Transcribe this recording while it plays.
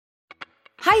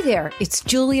Hi there, it's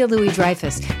Julia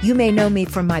Louis-Dreyfus. You may know me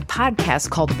from my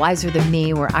podcast called Wiser Than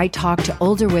Me, where I talk to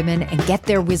older women and get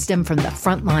their wisdom from the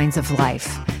front lines of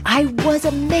life. I was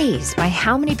amazed by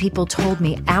how many people told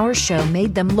me our show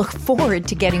made them look forward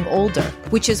to getting older,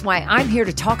 which is why I'm here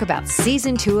to talk about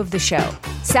season 2 of the show.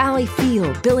 Sally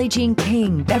Field, Billie Jean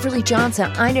King, Beverly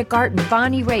Johnson, Ina Garten,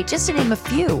 Bonnie Raitt, just to name a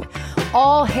few.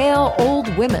 All hail old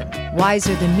women.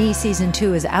 Wiser Than Me season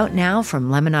 2 is out now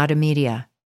from Lemonada Media.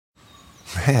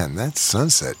 Man, that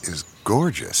sunset is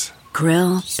gorgeous.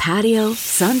 Grill, patio,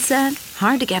 sunset.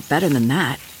 Hard to get better than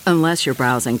that. Unless you're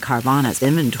browsing Carvana's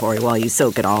inventory while you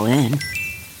soak it all in.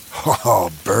 Oh,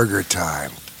 burger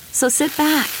time. So sit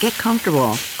back, get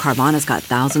comfortable. Carvana's got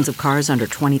thousands of cars under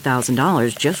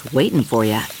 $20,000 just waiting for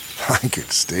you. I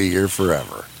could stay here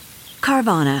forever.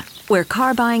 Carvana, where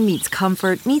car buying meets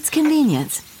comfort, meets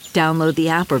convenience. Download the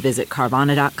app or visit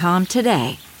Carvana.com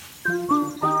today.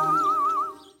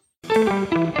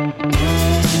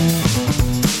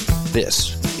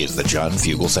 This is the John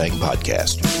Fugelsang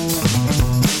Podcast.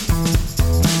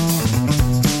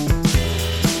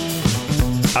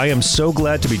 I am so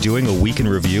glad to be doing a week in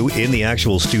review in the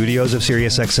actual studios of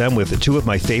SiriusXM with two of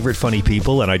my favorite funny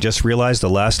people, and I just realized the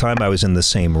last time I was in the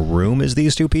same room as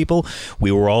these two people, we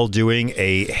were all doing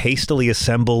a hastily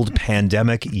assembled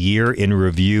pandemic year in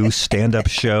review stand-up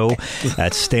show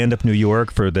at Stand Up New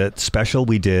York for the special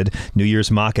we did, New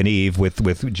Year's Mock and Eve,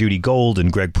 with Judy Gold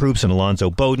and Greg Proops and Alonzo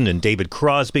Bowden and David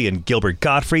Crosby and Gilbert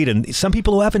Gottfried, and some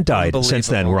people who haven't died since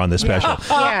then were on the special.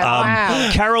 Wow.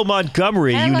 Carol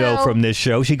Montgomery, you know from this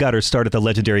show. She got her start at the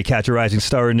legendary Catch a Rising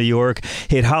Star in New York,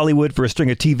 hit Hollywood for a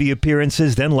string of TV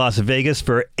appearances, then Las Vegas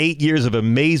for 8 years of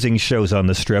amazing shows on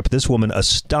the Strip. This woman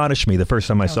astonished me the first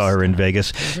time I saw her in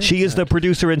Vegas. She is the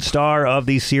producer and star of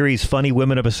the series Funny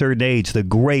Women of a Certain Age, the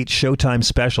great Showtime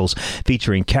specials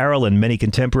featuring Carol and many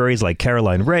contemporaries like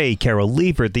Caroline Rhea, Carol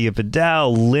Leifert, Thea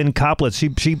Vidal, Lynn Coppola.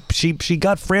 She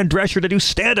got Fran Drescher to do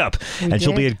stand-up, and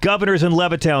she'll be at Governor's in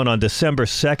Levittown on December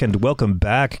 2nd. Welcome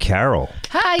back, Carol.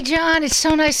 Hi, John. It's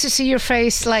so nice to see your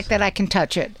face like that. I can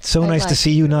touch it. So nice to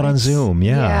see you not on Zoom.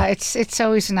 Yeah, it's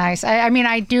always nice. I mean,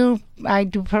 I do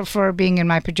prefer being in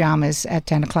my pajamas at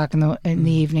 10 o'clock in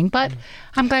the evening, but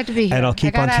I'm glad to be here. And I'll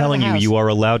keep on telling you, you are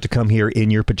allowed to come here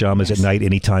in your pajamas at night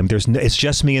anytime. It's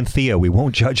just me and Thea. We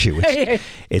won't judge you. It's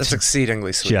That's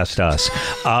exceedingly sweet. Just us.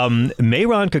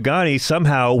 Mehran Kagani,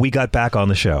 somehow we got back on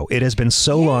the show. It has been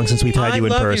so long since we've had you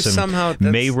in person.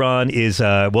 Mehran is,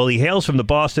 he hails from the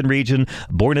Boston region,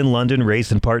 born in London,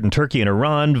 raised in part in Turkey and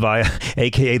Iran,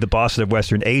 a.k.a. the Boston of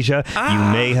Western Asia. You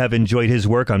may have enjoyed his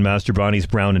work on Master Bonnie's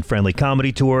Brown and Friendly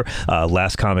Comedy Tour,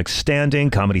 Last Comic Standing,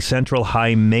 Comedy Central,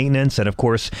 High Maintenance, and of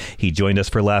course, he joined us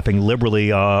for Laughing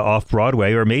Liberally off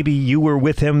Broadway, or maybe you were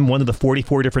with him one of the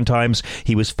 44 different times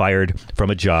he was fired from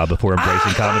a job before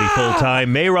embracing comedy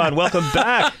full-time. Mehran, welcome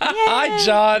back. Hi,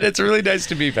 John. It's really nice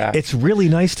to be back. It's really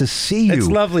nice to see you. It's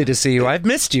lovely to see you. I've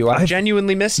missed you. I've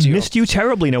genuinely missed you. Missed you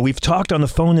terribly. Now, we've talked on the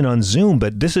phone and on Zoom,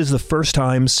 but this is the first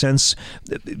time since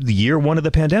the year one of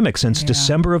the pandemic, since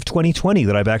December of 2020,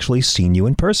 that I've actually seen you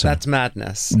in person. That's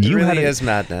madness. It really is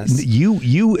madness.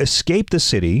 You escaped the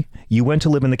city. You went to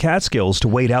live in the Catskills to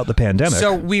wait out the pandemic.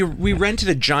 So we rented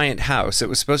a giant house. It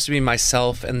was supposed to be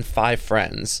myself and 5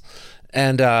 friends.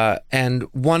 And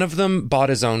one of them bought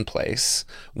his own place.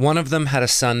 One of them had a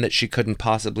son that she couldn't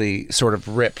possibly sort of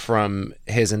rip from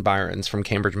his and Byron's from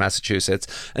Cambridge, Massachusetts.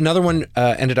 Another one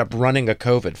ended up running a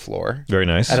COVID floor. Very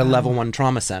nice. At a level 1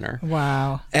 trauma center.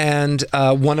 Wow. And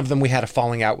one of them we had a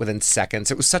falling out within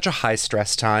seconds. It was such a high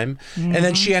stress time. Mm-hmm. And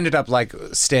then she ended up like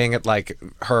staying at like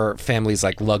her family's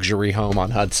like luxury home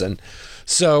on Hudson.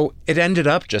 So it ended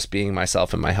up just being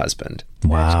myself and my husband.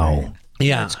 Wow.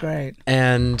 Yeah, that's great.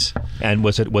 And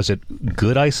was it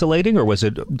good isolating or was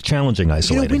it challenging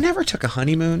isolating? We never took a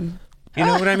honeymoon. You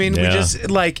know what I mean? Yeah. We just,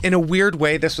 like, in a weird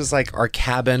way, this was like our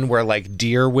cabin where like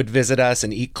deer would visit us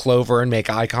and eat clover and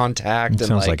make eye contact. It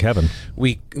sounds like heaven.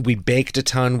 We baked a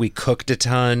ton. We cooked a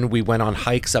ton. We went on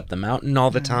hikes up the mountain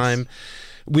all the time.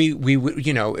 We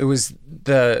it was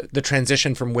the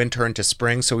transition from winter into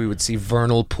spring, so we would see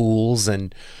vernal pools,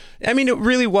 and I mean, it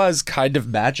really was kind of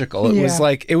magical. It was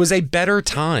like, it was a better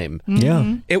time.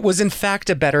 Yeah. It was, in fact,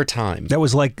 a better time. That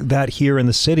was like that here in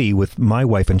the city with my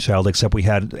wife and child, except we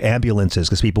had ambulances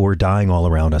because people were dying all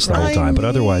around us the whole time. But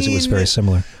otherwise, it was very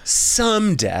similar.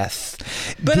 Some death.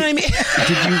 But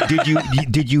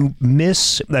did you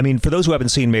miss, I mean, for those who haven't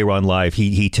seen Mehran live,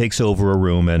 he takes over a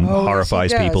room and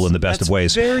horrifies people in the best of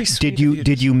ways. Very sweet.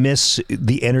 Did you miss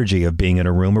the energy of being in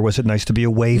a room, or was it nice to be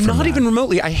away from Not that? even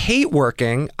remotely. I hate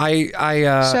working. I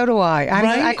So do I.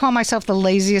 Right? I call myself the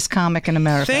laziest comic in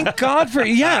America. Thank God for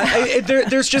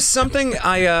there's just something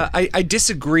I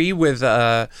disagree with.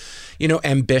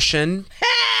 Ambition.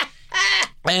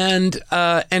 And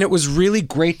it was really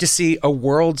great to see a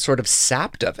world sort of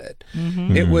sapped of it.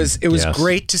 Mm-hmm. It was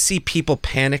great to see people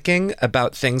panicking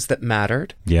about things that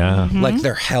mattered. Yeah. Mm-hmm. Like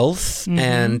their health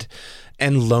and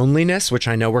loneliness, which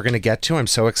I know we're going to get to. I'm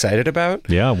so excited about.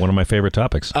 Yeah, one of my favorite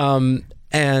topics.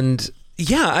 And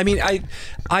yeah, I mean,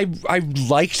 I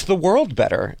liked the world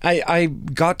better. I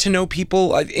got to know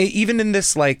people, even in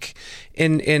this, like,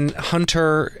 in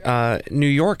Hunter, New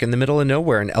York, in the middle of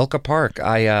nowhere, in Elka Park.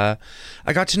 I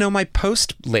got to know my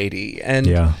post lady, and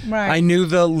I knew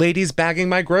the ladies bagging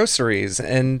my groceries,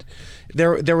 and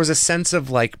there was a sense of,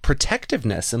 like,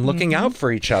 protectiveness and looking out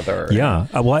for each other. Yeah.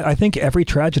 Well, I think every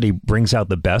tragedy brings out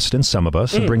the best in some of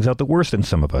us and brings out the worst in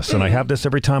some of us. And I have this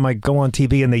every time I go on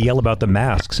TV and they yell about the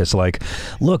masks. It's like,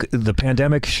 look, the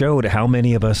pandemic showed how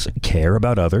many of us care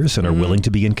about others and are willing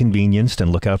to be inconvenienced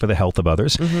and look out for the health of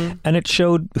others. And it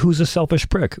showed who's a selfish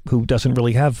prick who doesn't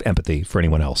really have empathy for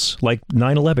anyone else. Like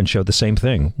 9/11 showed the same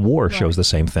thing. War shows the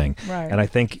same thing. Right. And I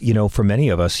think, for many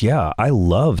of us, I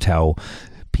loved how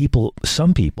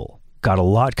some people got a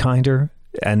lot kinder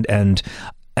and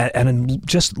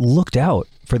just looked out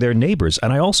for their neighbors.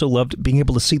 And I also loved being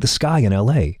able to see the sky in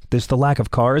LA. There's the lack of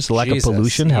cars, the lack of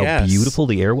pollution, how beautiful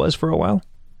the air was for a while.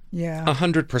 Yeah.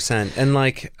 100%. And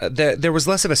like there was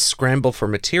less of a scramble for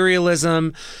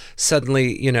materialism.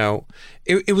 Suddenly,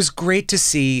 it was great to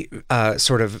see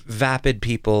sort of vapid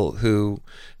people who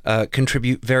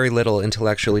contribute very little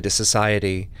intellectually to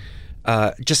society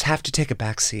just have to take a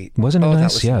back seat. Wasn't it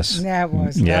nice? Yes. Yeah, it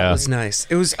was. Yeah. That was nice.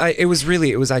 It was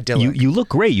idyllic. You look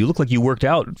great. You look like you worked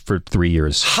out for 3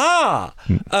 years. Ha!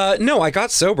 No, I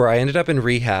got sober. I ended up in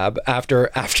rehab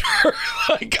after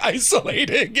like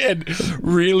isolating and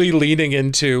really leaning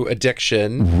into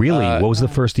addiction. Really? What was the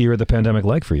first year of the pandemic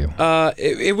like for you?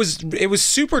 It was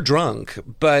super drunk,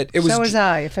 but it was. So was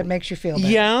I. If it makes you feel better.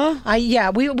 Yeah.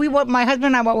 We my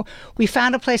husband and I we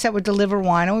found a place that would deliver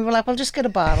wine, and we were like, well, just get a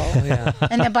bottle. Yeah.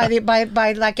 And then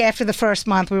by like after the first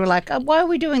month, we were like, why are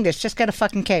we doing this? Just get a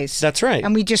fucking case. That's right.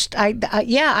 And we just, I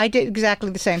did exactly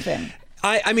the same thing.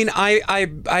 I mean, I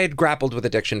had grappled with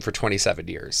addiction for 27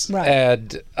 years.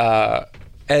 Right.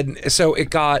 And so it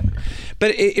got,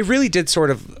 but it really did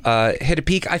sort of hit a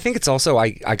peak. I think it's also, I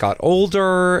got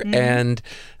older and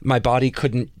my body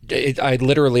couldn't, I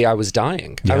was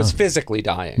dying. Yeah. I was physically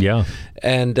dying. Yeah.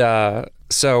 And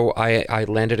so I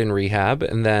landed in rehab,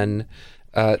 and then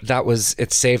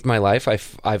it saved my life.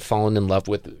 I've fallen in love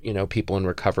with, people in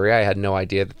recovery. I had no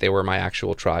idea that they were my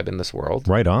actual tribe in this world.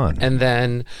 Right on. And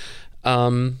then,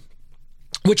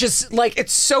 which is like,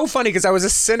 it's so funny because I was a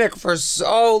cynic for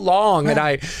so long, and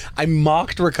I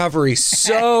mocked recovery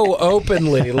so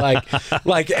openly, like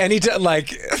anytime, like,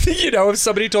 if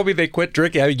somebody told me they quit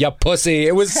drinking, yeah, pussy.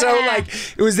 It was so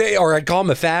or I'd call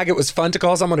them a fag. It was fun to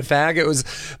call someone a fag. It was,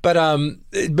 but I'm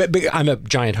a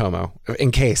giant homo, in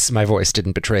case my voice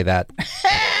didn't betray that.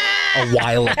 A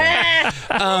while ago.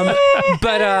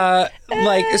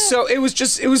 So it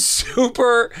was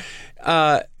super,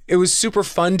 it was super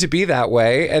fun to be that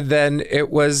way. And then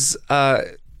it's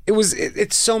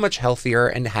so much healthier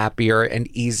and happier and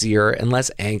easier and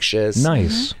less anxious.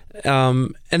 Nice.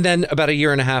 And then about a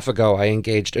year and a half ago, I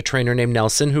engaged a trainer named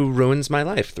Nelson who ruins my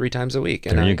life 3 times a week.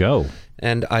 And there you go.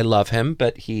 And I love him,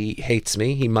 but he hates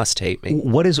me. He must hate me.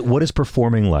 What is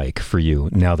performing like for you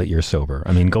now that you're sober?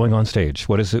 I mean, going on stage,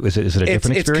 what is it? Is it a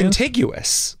different experience? It's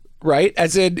contiguous, right?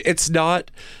 As in, it's not...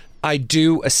 I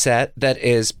do a set that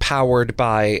is powered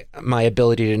by my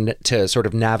ability to sort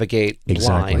of navigate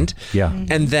blind. Yeah.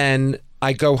 And then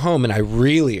I go home and I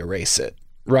really erase it,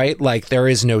 right? Like there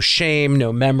is no shame,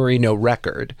 no memory, no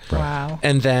record. Wow.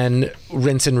 And then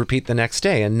rinse and repeat the next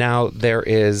day. And now there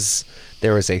is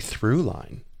a through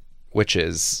line, which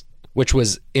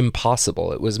was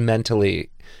impossible. It was mentally,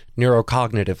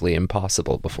 neurocognitively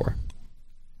impossible before.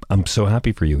 I'm so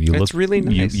happy for you. It's really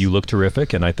nice. You look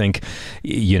terrific, and I think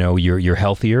you're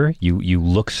healthier. You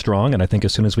look strong, and I think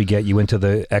as soon as we get you into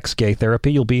the ex-gay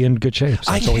therapy, you'll be in good shape.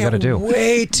 So that's all we got to do.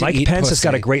 Mike Pence has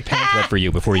got a great pamphlet for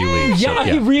you before you leave. Yeah,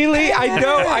 he really.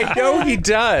 I know he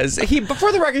does.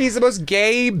 Before the record, he's the most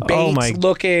gay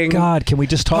looking. God, can we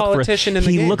just talk politician in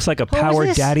the game? He looks like a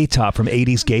power daddy top from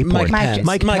 80s gay porn.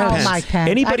 Mike Pence.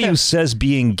 Anybody who says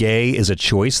being gay is a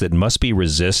choice that must be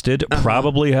resisted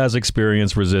probably has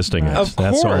experienced resistance resisting it. Of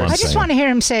That's all I'm course. I just saying. want to hear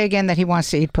him say again that he wants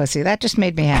to eat pussy. That just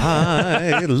made me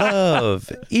happy. I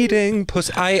love eating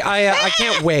pussy. I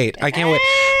can't wait. I can't wait.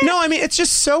 No, I mean, it's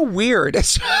just so weird.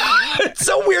 It's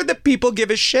so weird that people give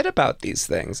a shit about these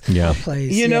things. Yeah.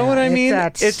 Please, You know what I mean?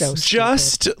 That's It's so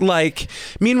just like,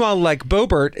 meanwhile, like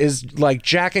Bobert is like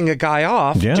jacking a guy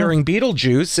off Yeah. during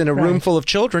Beetlejuice in a room Right. full of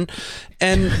children.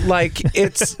 And like,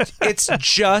 it's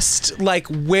just like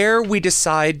where we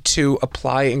decide to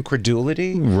apply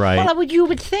incredulity. Right. Well, you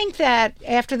would think that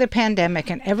after the pandemic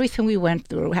and everything we went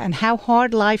through and how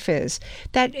hard life is,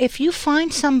 that if you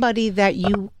find somebody that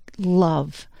you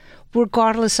love,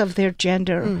 regardless of their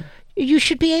gender, you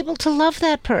should be able to love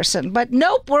that person. But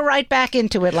nope, we're right back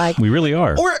into it. Like We really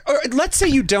are. Or let's say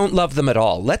you don't love them at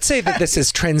all. Let's say that this is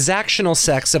transactional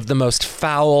sex of the most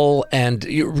foul and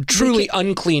truly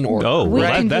unclean order. Oh, We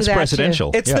well, can do that's that,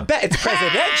 presidential. It's the best. It's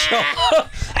presidential.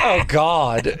 Oh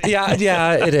God. Yeah,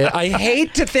 it is. I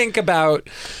hate to think about.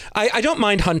 I don't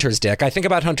mind Hunter's dick. I think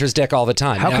about Hunter's dick all the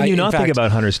time. How can you not think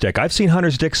about Hunter's dick? I've seen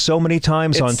Hunter's dick so many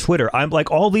times on Twitter. I'm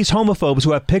like all these homophobes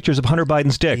who have pictures of Hunter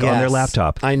Biden's dick on their Yes,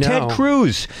 laptop. I know.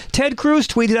 Ted Cruz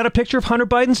tweeted out a picture of Hunter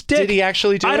Biden's dick. Did he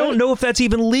actually do I it? don't know if that's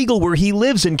even legal where he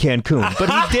lives in Cancun, but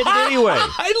he did it anyway.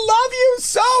 I love you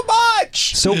so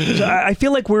much. So I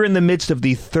feel like we're in the midst of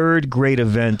the third great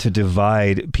event to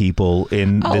divide people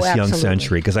in this young absolutely.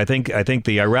 century. Because I think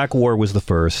the Iraq War was the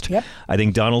first. Yep. I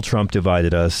think Donald Trump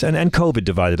divided us, and COVID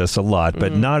divided us a lot,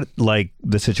 but not like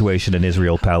the situation in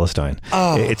Israel-Palestine.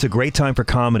 It's a great time for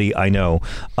comedy, I know,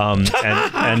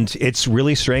 and it's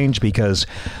really strange because,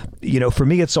 you know, for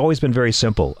me, it's always been very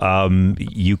simple.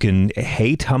 You can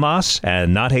hate Hamas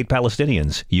and not hate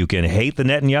Palestinians. You can hate the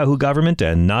Netanyahu government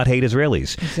and not hate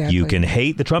Israelis. Exactly. You can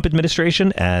hate the Trump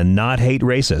administration and not hate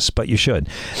racists, but you should.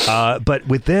 But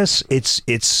with this,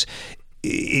 it's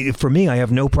for me, I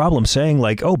have no problem saying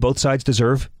like, oh, both sides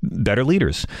deserve better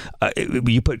leaders.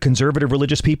 You put conservative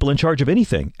religious people in charge of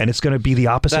anything, and it's going to be the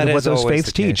opposite That of what is those always faiths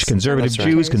the teach. case. Conservative That's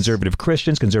right. Jews, conservative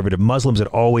Christians, conservative Muslims, it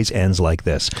always ends like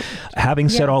this. Having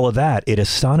said all of that, it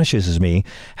astonishes me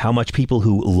how much people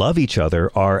who love each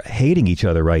other are hating each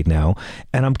other right now.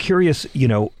 And I'm curious, you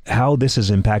know, how this has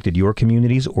impacted your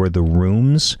communities or the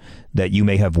rooms that you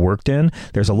may have worked in.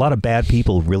 There's a lot of bad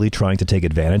people really trying to take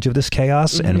advantage of this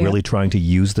chaos and really trying to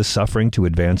use the suffering to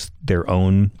advance their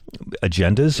own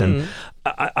agendas. And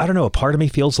I don't know, a part of me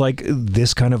feels like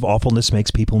this kind of awfulness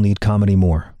makes people need comedy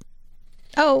more.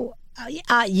 Oh,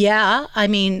 yeah. I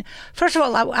mean, first of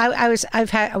all, I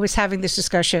was having this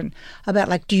discussion about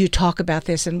like, do you talk about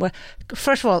this? And what?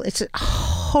 First of all, it's a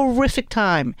horrific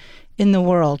time in the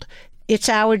world. It's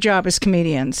our job as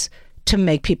comedians to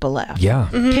make people laugh. Yeah.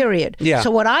 Period. Yeah.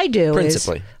 So what I do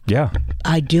Principally. is Yeah.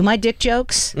 I do my dick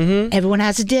jokes. Everyone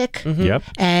has a dick. Yep.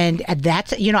 And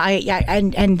that's, you know,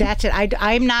 and that's it.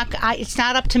 I'm not, it's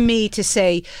not up to me to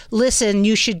say, listen,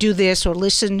 you should do this, or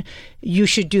listen, you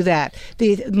should do that.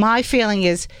 My feeling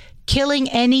is killing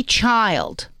any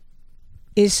child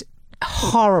is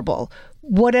horrible.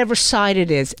 Whatever side it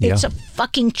is, it's a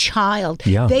fucking child.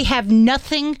 Yeah. They have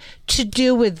nothing to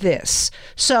do with this.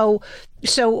 So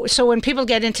when people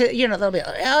get into, you know, they'll be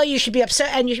like, oh, you should be upset,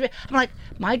 and you should be. I'm like,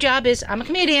 my job is, I'm a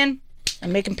comedian.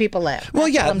 I'm making people laugh. Well,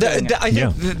 That's yeah, all I'm doing it. I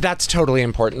think that's totally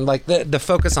important. Like the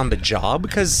focus on the job,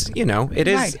 because you know it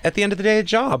is Right. at the end of the day a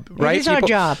job, right? is our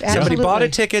job, Somebody bought a absolutely.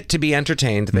 ticket to be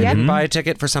entertained. They didn't buy a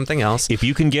ticket for something else. If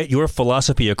you can get your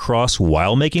philosophy across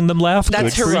while making them laugh,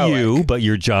 That's good heroic. for you, but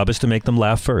your job is to make them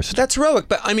laugh first. That's heroic,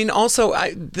 but I mean, also,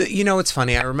 you know, it's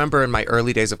funny. I remember in my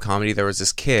early days of comedy, there was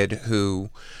this kid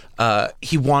who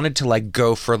he wanted to like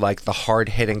go for like the hard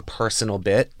hitting personal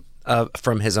bit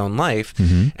from his own life,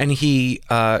 and he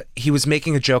was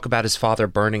making a joke about his father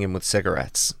burning him with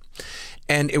cigarettes.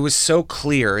 And it was so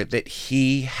clear that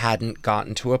he hadn't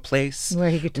gotten to a place Where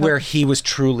he could talk. where he was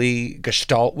truly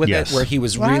gestalt with Yes. it, where he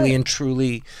was Right. really and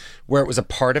truly, where it was a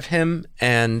part of him,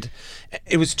 and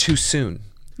it was too soon.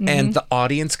 And the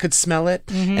audience could smell it,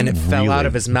 and it fell out Really?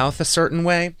 of his mouth a certain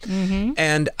way.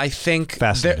 And I think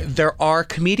Fascinating. there are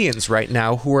comedians right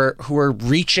now who are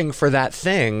reaching for that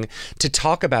thing to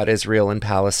talk about Israel and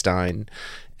Palestine.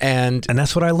 And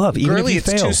that's what I love. Even Girly, if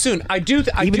you it's fail. too soon. I do Even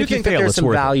think if you that fail, there's it's some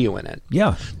worth it. value in it.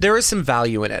 Yeah. There is some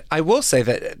value in it. I will say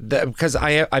that because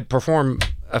I perform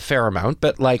a fair amount,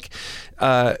 but like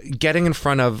getting in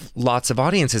front of lots of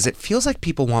audiences, it feels like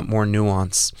people want more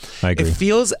nuance. I agree. It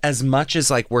feels as much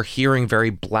as like we're hearing very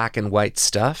black and white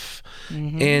stuff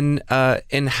in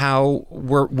how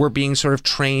we're being sort of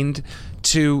trained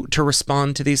to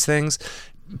respond to these things.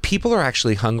 people are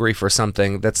actually hungry for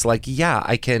something that's like, yeah,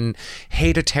 I can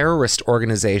hate a terrorist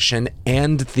organization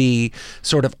and the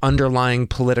sort of underlying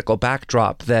political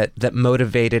backdrop that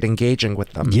motivated engaging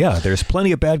with them. Yeah, there's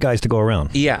plenty of bad guys to go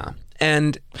around. Yeah.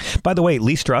 And by the way,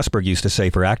 Lee Strasberg used to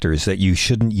say for actors that you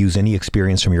shouldn't use any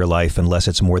experience from your life unless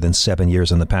it's more than 7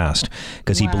 years in the past,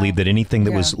 because he believed that anything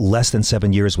that was less than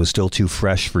 7 years was still too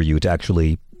fresh for you to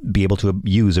actually be able to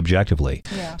use objectively.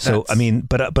 Yeah. So, I mean,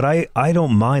 but I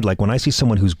don't mind, like, when I see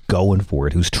someone who's going for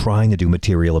it, who's trying to do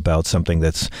material about something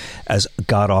that's as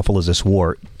god-awful as this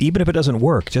war, even if it doesn't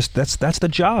work, just that's the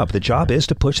job. The job is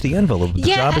to push the envelope. The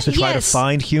job is to try to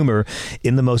find humor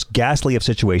in the most ghastly of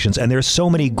situations. And there's so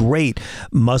many great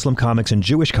Muslim comics and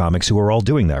Jewish comics who are all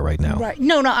doing that right now. Right.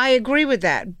 No, I agree with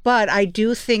that. But I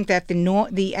do think that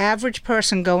the average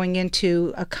person going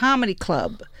into a comedy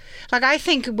club, like, I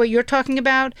think what you're talking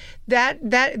about, that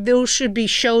those should be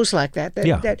shows like that.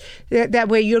 That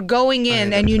where you're going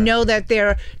in and you know that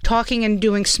they're talking and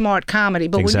doing smart comedy.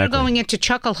 But when you're going into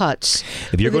Chuckle Huts,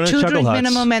 if you're going to Chuckle Huts,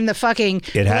 minimum and the fucking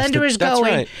blender is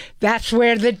going, that's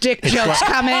where the dick jokes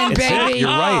come in, baby. You're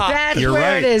right. That's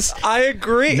where it is. I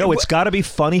agree. No, it's got to be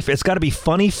funny. It's got to be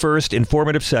funny first,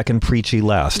 informative second, preachy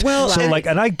last. Well, so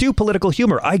and I do political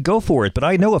humor. I go for it, but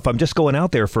I know if I'm just going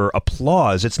out there for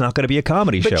applause, it's not going to be a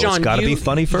comedy show. John, it's got to be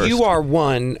funny first. You are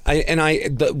one,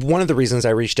 one of the reasons I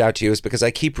reached out to you is because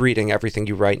I keep reading everything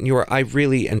you write, and I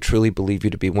really and truly believe you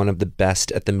to be one of the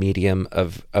best at the medium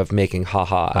of making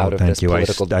haha out of this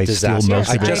political disaster.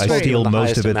 I steal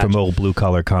most of it from old blue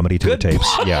collar comedy tour tapes.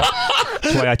 Yeah.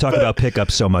 That's why I talk about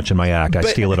pickups so much in my act. I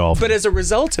steal it all. But as a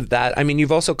result of that, I mean,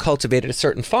 you've also cultivated a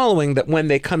certain following that when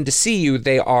they come to see you,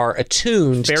 they are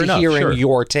attuned to hearing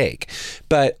your take.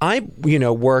 But I,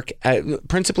 work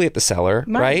principally at the Cellar,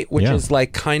 right? Which is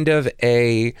like kind of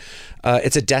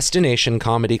it's a destination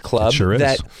comedy club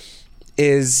that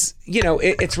is,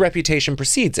 its reputation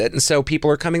precedes it. And so people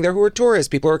are coming there who are tourists,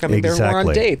 people are coming there who are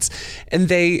on dates. And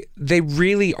they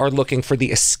really are looking for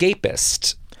the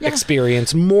escapist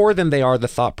experience more than they are the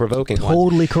thought-provoking one.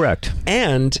 Totally correct.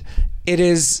 And it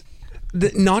is,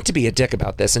 not to be a dick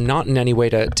about this and not in any way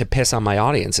to piss on my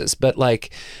audiences, but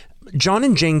like John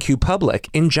and Jane Q. Public,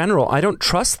 in general, I don't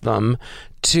trust them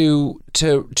to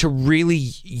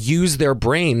really use their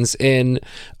brains in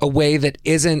a way that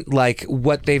isn't like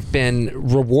what they've been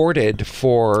rewarded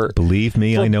for. Believe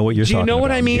me, I know what you're talking about. Do you know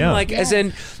what I mean? Yeah. Like, as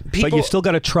in, people. But you still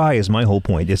got to try, is my whole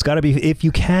point. It's got to be, if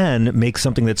you can make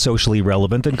something that's socially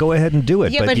relevant, then go ahead and do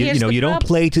it. Yeah, but you don't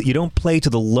play to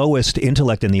the lowest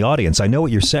intellect in the audience. I know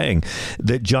what you're saying.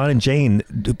 That John and Jane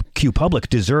Q. Public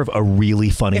deserve a really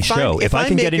funny show. If I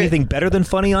can get anything better than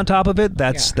funny on top of it,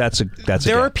 that's a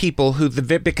There are people who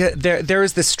because there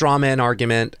is this straw man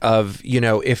argument of,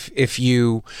 if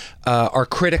you are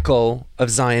critical of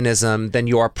Zionism, then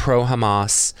you are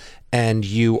pro-Hamas and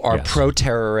you are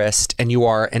pro-terrorist and you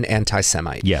are an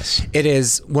anti-Semite. Yes. It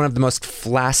is one of the most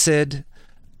flaccid,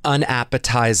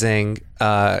 unappetizing,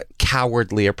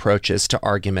 cowardly approaches to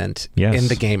argument in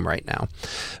the game right now.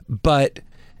 But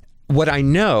what I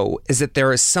know is that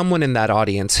there is someone in that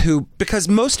audience who, because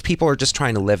most people are just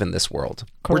trying to live in this world.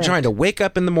 Correct. We're trying to wake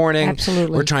up in the morning.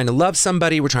 Absolutely. We're trying to love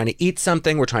somebody. We're trying to eat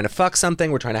something. We're trying to fuck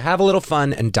something. We're trying to have a little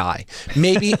fun and die.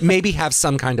 Maybe have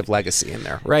some kind of legacy in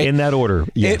there, right? In that order,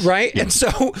 yes. Right? Yes. And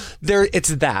so it's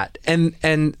that.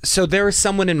 And so there is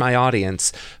someone in my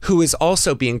audience who is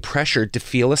also being pressured to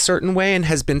feel a certain way and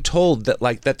has been told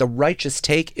that the righteous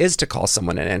take is to call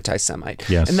someone an anti-Semite.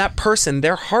 Yes. And that person,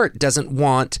 their heart doesn't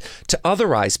want to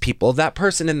otherize people. That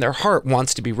person in their heart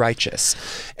wants to be righteous.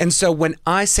 And so when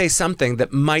I say something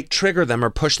that might trigger them or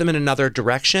push them in another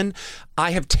direction, I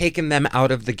have taken them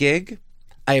out of the gig.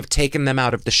 I have taken them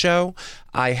out of the show.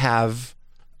 I am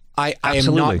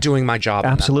not doing my job.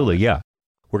 Absolutely, yeah.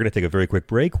 We're going to take a very quick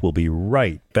break. We'll be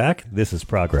right back. This is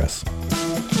Progress.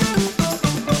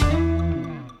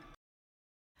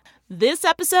 This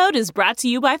episode is brought to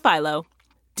you by Philo.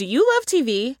 Do you love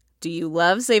TV? Do you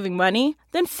love saving money?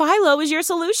 Then Philo is your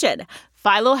solution.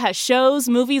 Philo has shows,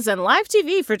 movies, and live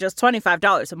TV for just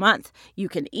 $25 a month. You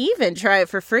can even try it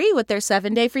for free with their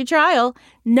 7-day free trial.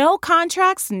 No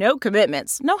contracts, no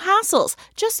commitments, no hassles.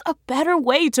 Just a better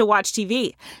way to watch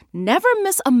TV. Never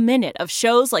miss a minute of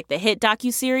shows like the hit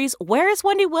docuseries Where is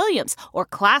Wendy Williams? Or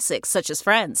classics such as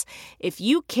Friends. If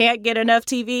you can't get enough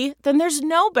TV, then there's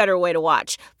no better way to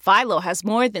watch. Philo has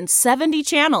more than 70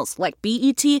 channels like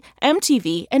BET,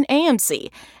 MTV, and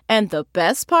AMC. And the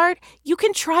best part? You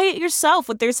can try it yourself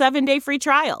with their 7-day free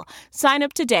trial. Sign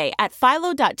up today at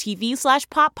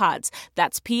philo.tv/poppods.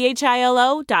 That's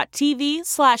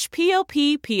philo.tv/poppods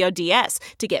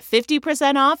to get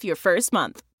 50% off your first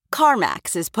month.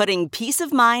 CarMax is putting peace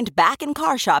of mind back in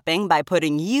car shopping by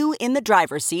putting you in the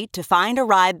driver's seat to find a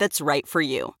ride that's right for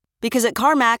you. Because at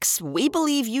CarMax, we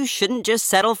believe you shouldn't just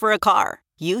settle for a car.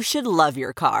 You should love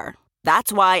your car.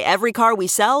 That's why every car we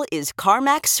sell is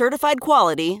CarMax certified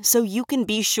quality, so you can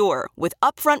be sure with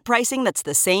upfront pricing that's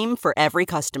the same for every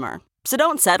customer. So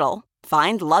don't settle.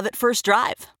 Find love at first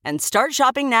drive and start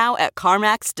shopping now at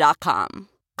CarMax.com.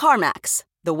 CarMax,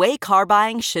 the way car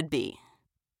buying should be.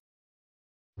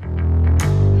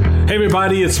 Hey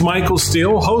everybody, it's Michael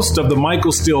Steele, host of the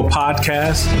Michael Steele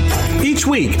Podcast. Each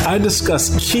week, I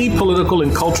discuss key political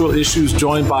and cultural issues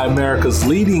joined by America's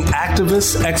leading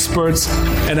activists, experts,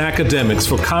 and academics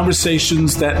for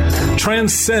conversations that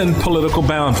transcend political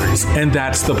boundaries. And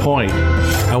that's the point.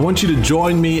 I want you to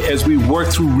join me as we work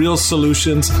through real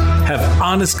solutions, have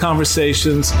honest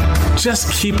conversations,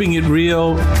 just keeping it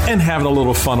real and having a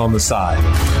little fun on the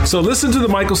side. So listen to the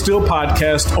Michael Steele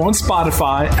Podcast on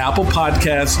Spotify, Apple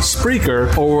Podcasts,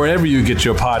 Spreaker, or wherever you get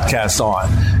your podcasts on,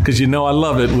 because you know I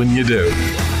love it when you do.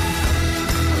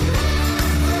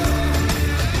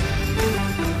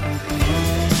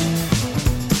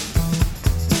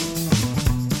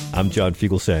 I'm John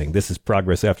Fugelsang. This is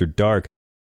Progress After Dark.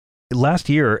 Last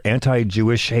year,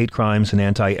 anti-Jewish hate crimes and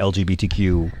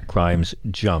anti-LGBTQ crimes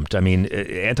jumped. I mean,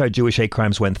 anti-Jewish hate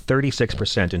crimes went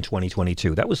 36% in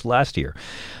 2022. That was last year.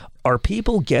 Are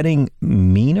people getting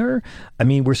meaner? I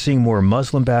mean, we're seeing more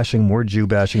Muslim bashing, more Jew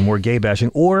bashing, more gay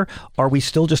bashing, or are we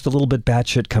still just a little bit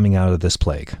batshit coming out of this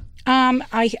plague?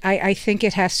 I think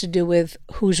it has to do with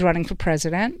who's running for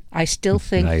president. I still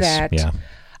think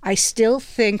I said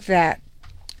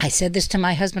this to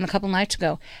my husband a couple nights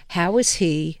ago. How is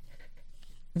he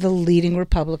the leading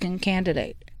Republican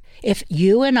candidate? If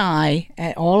you and I,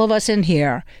 and all of us in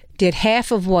here, did half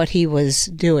of what he was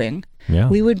doing,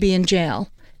 we would be in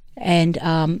jail. And,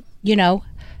 and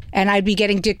I'd be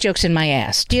getting dick jokes in my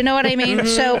ass. Do you know what I mean?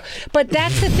 So, but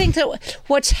that's the thing. That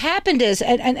what's happened is,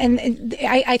 and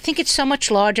I think it's so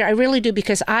much larger. I really do,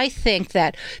 because I think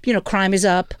that, crime is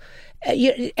up.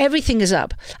 Everything is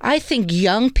up. I think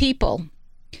young people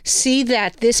see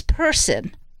that this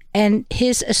person and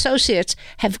his associates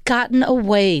have gotten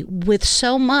away with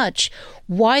so much.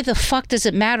 Why the fuck does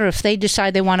it matter if they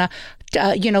decide they want to,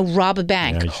 rob a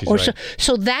bank? Or right.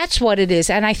 So that's what it is.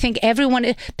 And I think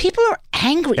people are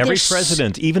angry. Every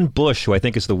president, even Bush, who I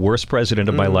think is the worst president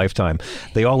of my lifetime,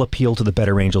 they all appeal to the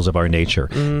better angels of our nature.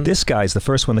 This guy's the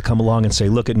first one to come along and say,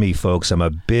 look at me, folks. I'm a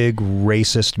big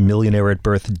racist millionaire at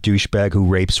birth douchebag who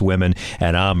rapes women,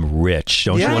 and I'm rich.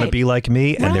 Don't you want to be like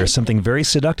me? And there's something very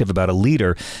seductive about a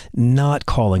leader not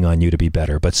calling on you to be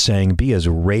better, but saying be as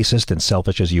racist and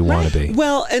selfish as you want to be.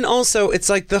 Well, and also, it's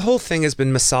like the whole thing has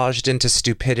been massaged into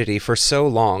stupidity for so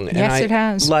long. Yes, it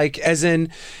has. Like, as in,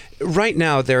 right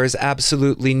now, there is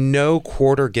absolutely no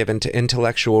quarter given to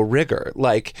intellectual rigor.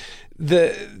 Like,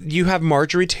 you have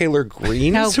Marjorie Taylor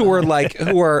Greene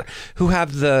who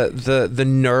have the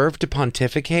nerve to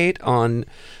pontificate on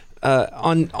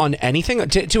anything,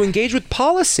 to engage with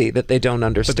policy that they don't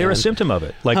understand. But they're a symptom of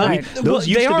it. Like those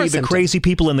used to be the crazy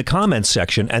people in the comments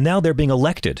section, and now they're being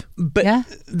elected. But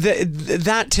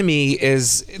that to me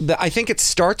is, I think it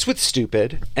starts with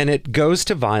stupid and it goes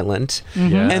to violent,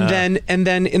 and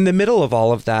then in the middle of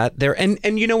all of that,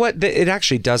 and you know what? It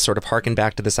actually does sort of harken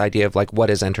back to this idea of like,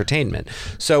 what is entertainment?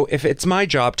 So if it's my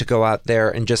job to go out there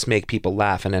and just make people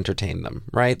laugh and entertain them,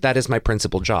 right? That is my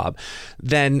principal job.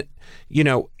 Then,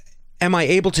 am I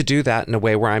able to do that in a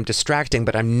way where I'm distracting,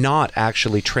 but I'm not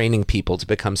actually training people to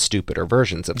become stupider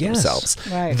versions of themselves?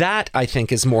 Right. That, I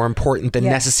think, is more important than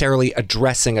necessarily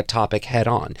addressing a topic head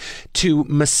on. To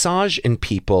massage in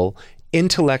people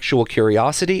intellectual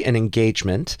curiosity and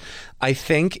engagement, I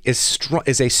think,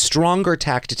 is a stronger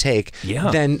tack to take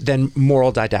than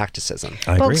moral didacticism.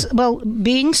 I agree. Well,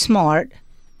 being smart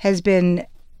has been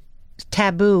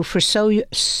taboo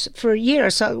for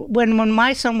years. So when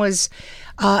my son was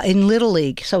in Little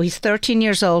League, so he's 13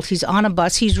 years old, he's on a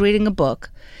bus, he's reading a book,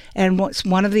 and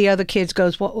one of the other kids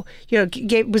goes, was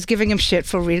giving him shit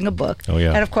for reading a book. Oh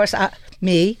yeah. And of course,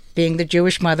 me being the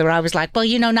Jewish mother, I was like, well,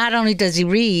 not only does he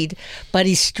read, but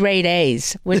he's straight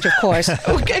A's, which of course,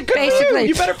 basically,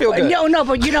 you better feel good. No,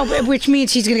 but which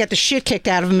means he's going to get the shit kicked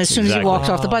out of him as soon as he walks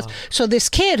off the bus. So this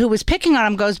kid who was picking on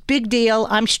him goes, big deal,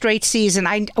 I'm straight C's,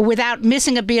 and without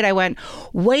missing a beat, I went,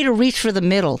 way to reach for the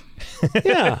middle.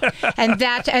 Yeah. and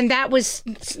that was,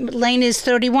 Lane is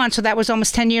 31, so that was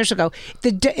almost 10 years ago.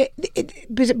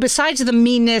 Besides the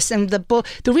meanness and the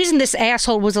reason this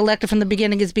asshole was elected from the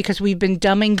beginning is because we've been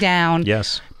dumbing down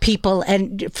people,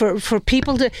 and for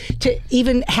people to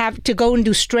even have to go and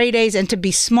do straight A's and to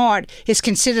be smart is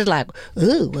considered like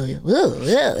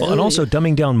and also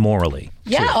dumbing down morally.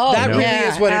 Yeah, that really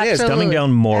is what it is. Dumbing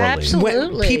down morally.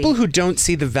 Absolutely. People who don't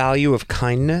see the value of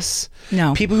kindness,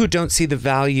 people who don't see the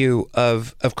value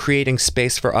of creating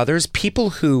space for others, people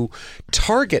who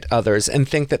target others and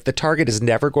think that the target is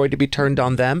never going to be turned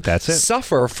on them,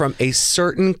 suffer from a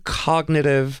certain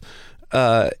cognitive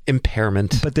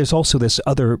impairment. But there's also this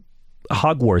other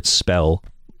Hogwarts spell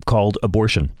called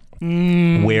abortion.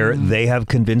 Where they have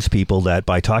convinced people that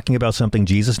by talking about something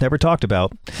Jesus never talked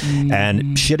about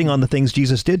and shitting on the things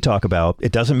Jesus did talk about,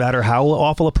 it doesn't matter how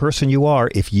awful a person you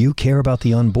are. If you care about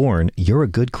the unborn, you're a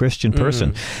good Christian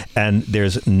person. And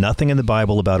there's nothing in the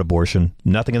Bible about abortion,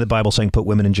 nothing in the Bible saying put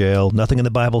women in jail, nothing in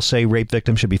the Bible say rape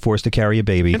victims should be forced to carry a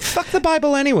baby. And fuck the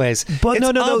Bible anyways. But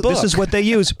no, this is what they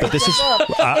use. But this is,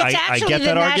 I get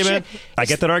that argument. I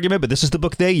get that argument, but this is the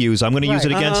book they use. I'm going to use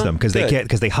it against them because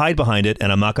they hide behind it,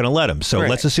 and I'm not going to let them. So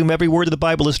let's assume every word of the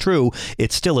Bible is true.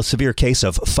 It's still a severe case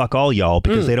of fuck all y'all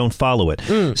because they don't follow it.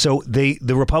 So the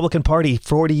Republican Party,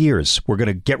 40 years, we're going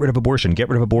to get rid of abortion,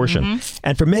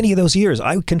 And for many of those years,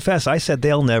 I confess, I said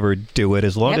they'll never do it.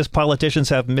 As long as politicians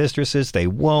have mistresses, they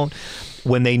won't.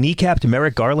 When they kneecapped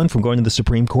Merrick Garland from going to the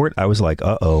Supreme Court, I was like,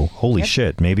 holy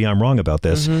shit, maybe I'm wrong about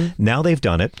this. Now they've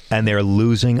done it, and they're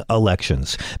losing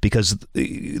elections. Because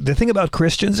the thing about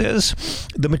Christians is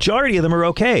the majority of them are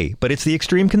okay, but it's the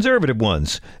extreme conservative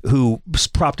ones who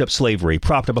propped up slavery,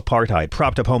 propped up apartheid,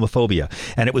 propped up homophobia.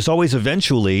 And it was always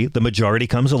eventually the majority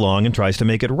comes along and tries to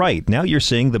make it right. Now you're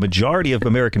seeing the majority of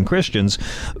American Christians,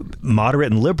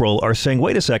 moderate and liberal, are saying,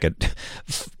 wait a second,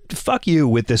 fuck you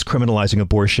with this criminalizing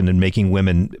abortion and making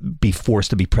women be forced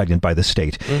to be pregnant by the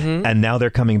state. And now they're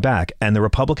coming back. And the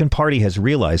Republican Party has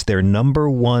realized their number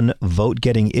one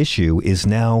vote-getting issue is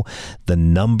now the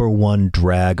number one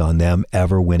drag on them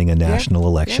ever winning a national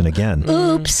election again.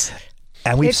 Oops.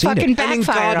 And we've seen it. I mean,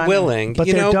 God willing. But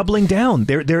they're doubling down.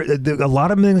 They're a lot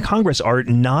of them in Congress are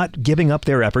not giving up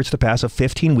their efforts to pass a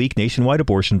 15-week nationwide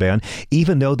abortion ban,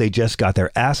 even though they just got their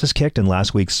asses kicked in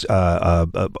last week's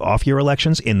off-year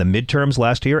elections, in the midterms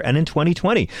last year, and in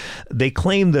 2020. They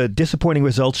claim the disappointing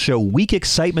results show weak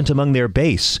excitement among their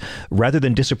base rather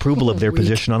than disapproval of their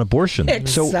position on abortion.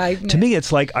 So to me,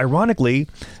 it's like, ironically,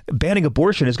 banning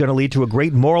abortion is going to lead to a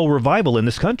great moral revival in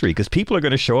this country because people are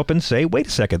going to show up and say, wait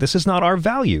a second, this is not our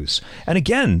values. And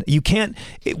again, you can't,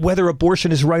 whether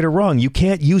abortion is right or wrong, you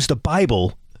can't use the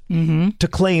Bible to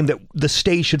claim that the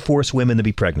state should force women to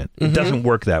be pregnant. It doesn't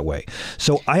work that way.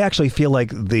 So I actually feel like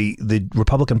the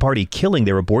Republican Party killing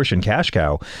their abortion cash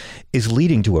cow is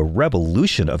leading to a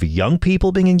revolution of young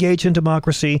people being engaged in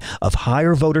democracy, of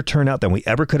higher voter turnout than we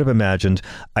ever could have imagined.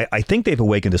 I think they've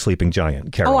awakened a sleeping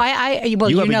giant, Carol. Well,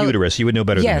 you have a uterus. You would know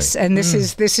better than me. Yes, and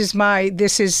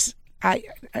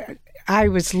I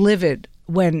was livid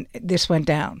when this went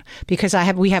down because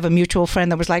we have a mutual friend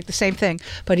that was like the same thing,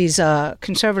 but he's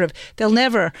conservative. They'll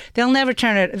never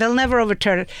turn it. They'll never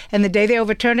overturn it. And the day they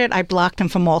overturned it, I blocked him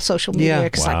from all social media.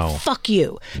 It's like, fuck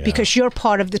you, because you're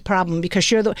part of the problem.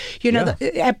 Because you're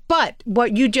but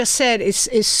what you just said is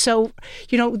so,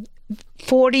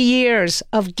 40 years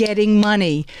of getting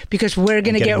money because we're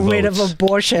going to get rid of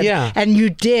abortion. Yeah. And you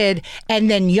did. And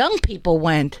then young people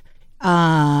went,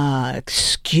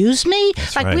 excuse me?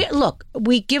 That's right.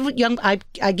 We give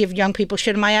I give young people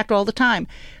shit in my act all the time.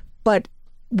 But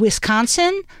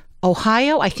Wisconsin,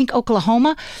 Ohio, I think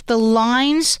Oklahoma, the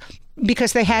lines,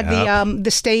 because they had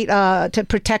the state to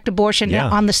protect abortion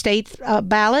on the state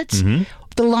ballots,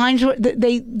 the lines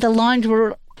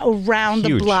were around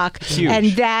the block.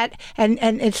 Huge.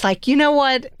 And it's like, you know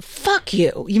what, fuck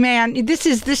you, man. This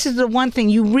is the one thing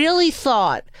you really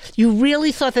thought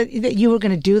that you were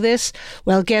going to do this.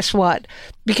 Well, guess what,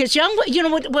 because what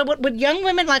young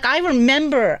women, like, I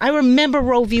remember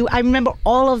Roe v. I remember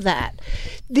all of that.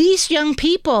 These young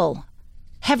people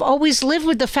have always lived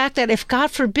with the fact that if,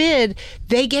 God forbid,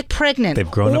 they get pregnant,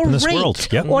 they've grown up in this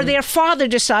raped, world, or their father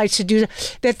decides to do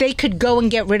that, they could go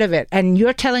and get rid of it. And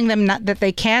you're telling them that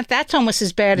they can't? That's almost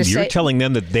as bad as you're telling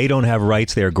them that they don't have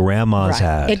rights their grandmas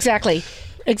had. Exactly.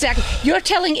 You're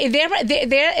telling they're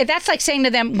that's like saying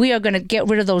to them, we are going to get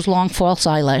rid of those long false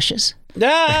eyelashes. You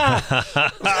know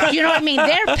what I mean?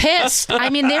 They're pissed. I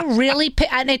mean, they're really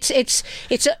pissed. And it's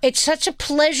such a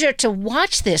pleasure to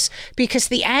watch this because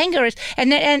the anger is,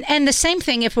 and the same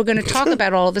thing. If we're going to talk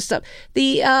about all of this stuff,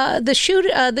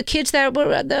 the kids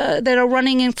that are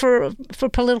running in for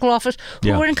political office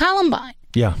who were in Columbine.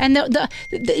 Yeah. And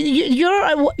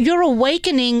you're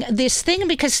awakening this thing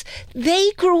because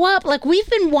they grew up, like we've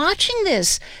been watching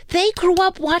this. They grew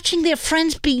up watching their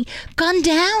friends be gunned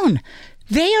down.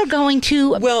 They are going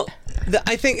to... Well,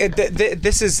 I think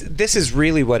this is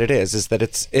really what it is that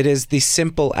it is the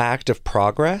simple act of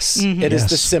progress. Mm-hmm. It is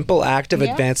the simple act of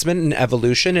advancement and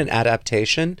evolution and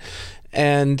adaptation.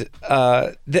 And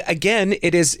again,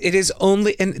 it is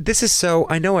only, and this is so,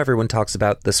 I know everyone talks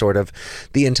about the sort of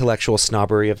the intellectual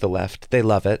snobbery of the left. They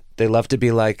love it. They love to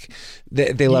be like,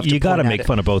 they love to. You got to make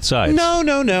fun of both sides.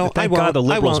 No. Thank God the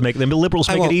liberals make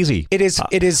it easy. It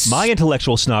is. My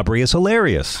intellectual snobbery is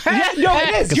hilarious. Yeah, no,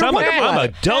 it is. Because I'm a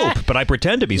dope, but I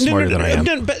pretend to be smarter than I am.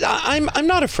 No, but I'm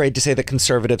not afraid to say that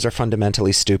conservatives are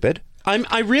fundamentally stupid.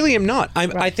 I really am not.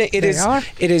 I think it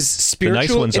is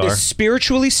spiritual. Nice it is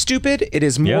spiritually stupid. It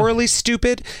is morally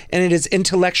stupid, and it is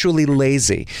intellectually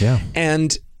lazy. Yeah.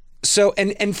 And so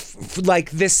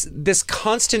like this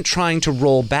constant trying to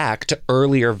roll back to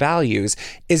earlier values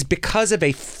is because of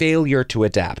a failure to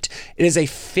adapt. It is a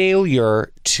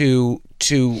failure to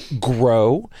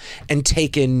grow and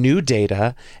take in new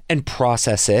data and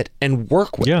process it and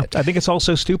work with it. I think it's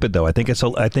also stupid, though. I think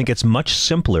it's much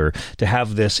simpler to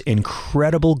have this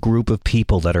incredible group of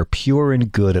people that are pure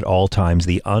and good at all times,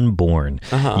 the unborn.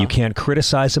 You can't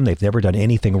criticize them. They've never done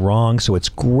anything wrong. So it's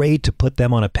great to put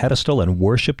them on a pedestal and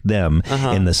worship them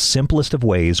in the simplest of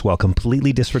ways while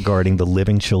completely disregarding the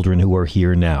living children who are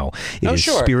here now. It is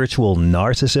spiritual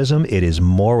narcissism. It is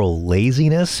moral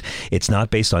laziness. It's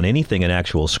not based on anything in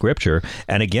actual scripture.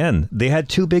 And again, they had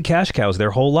two big cash cows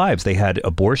their whole lives. They had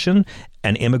abortion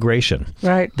and immigration.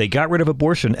 Right. They got rid of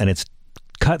abortion, and it's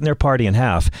cutting their party in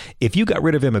half. If you got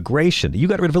rid of immigration, you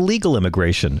got rid of illegal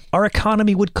immigration, our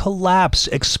economy would collapse.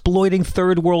 Exploiting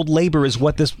third world labor is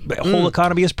what this whole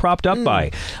economy is propped up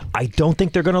by. I don't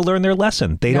think they're going to learn their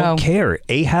lesson. They don't care.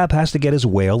 Ahab has to get his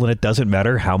whale, and it doesn't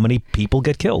matter how many people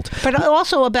get killed. But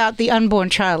also about the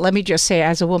unborn child, let me just say,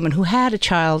 as a woman who had a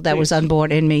child that was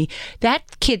unborn in me, that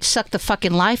kid sucked the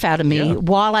fucking life out of me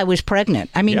while I was pregnant.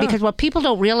 I mean, because what people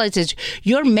don't realize is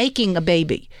you're making a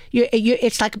baby.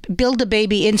 It's like build a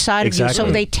baby inside of you. So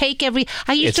they take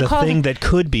it's a thing that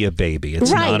could be a baby.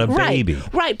 It's not a baby.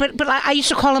 Right. But I used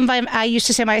to call him. I used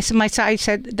to say I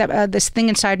said that this thing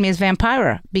inside me is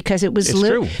vampira because it was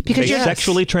true. Because you're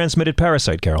sexually transmitted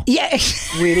parasite, Carol. Yeah,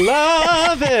 we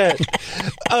love it.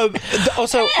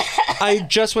 Also, I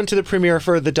just went to the premiere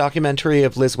for the documentary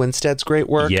of Liz Winstead's great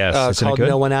work. Yes, called good?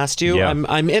 No One Asked You. Yeah.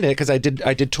 I'm in it because I did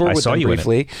tour with them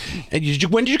briefly. And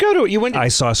when did you go to it? I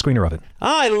saw a screener of it.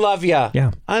 I love you.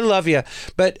 Yeah, I love you.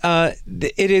 But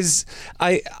it is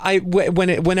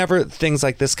whenever things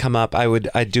like this come up,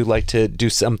 I do like to do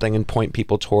something and point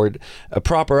people toward a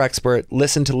proper expert.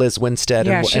 Listen to Liz Winstead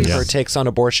and her takes on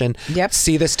abortion. Yep.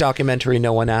 See this documentary,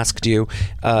 No One Asked You.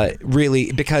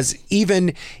 Really, because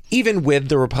even with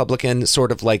the Republican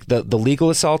sort of like the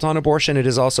legal assault on abortion, it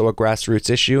is also a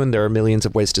grassroots issue, and there are millions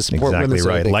of ways to support women. Exactly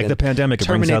right. Like the pandemic, it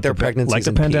brings out it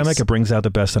brings out the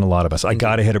best in a lot of us. I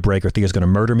got to hit a break, or Thea's going to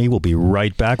murder me. We'll be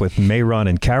right back with Mayron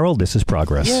and Carol. This is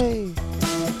Progress. Yay.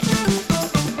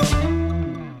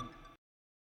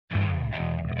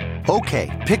 Okay,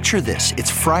 picture this. It's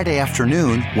Friday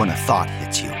afternoon when a thought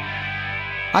hits you.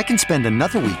 I can spend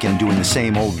another weekend doing the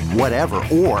same old whatever,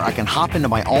 or I can hop into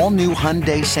my all-new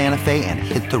Hyundai Santa Fe and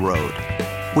hit the road.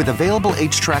 With available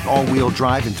H-Track all-wheel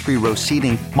drive and 3-row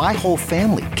seating, my whole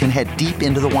family can head deep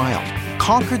into the wild.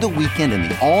 Conquer the weekend in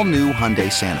the all-new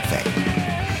Hyundai Santa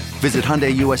Fe. Visit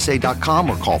HyundaiUSA.com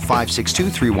or call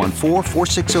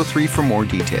 562-314-4603 for more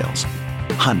details.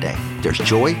 Hyundai, there's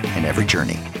joy in every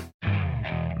journey.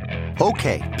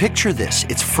 Okay, picture this.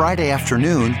 It's Friday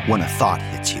afternoon when a thought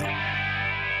hits you.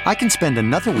 I can spend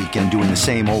another weekend doing the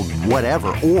same old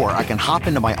whatever, or I can hop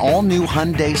into my all-new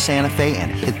Hyundai Santa Fe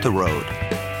and hit the road.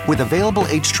 With available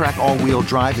H-Track all-wheel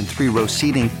drive and 3-row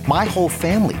seating, my whole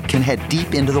family can head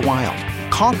deep into the wild.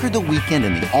 Conquer the weekend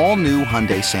in the all-new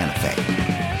Hyundai Santa Fe.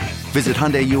 Visit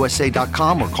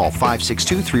HyundaiUSA.com or call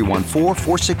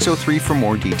 562-314-4603 for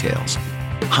more details.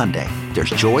 Hyundai, there's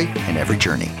joy in every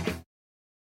journey.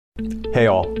 Hey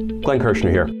all, Glenn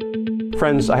Kirshner here.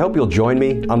 Friends, I hope you'll join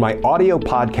me on my audio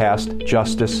podcast,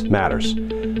 Justice Matters.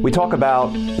 We talk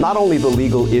about not only the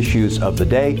legal issues of the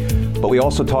day, but we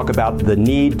also talk about the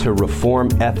need to reform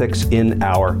ethics in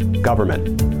our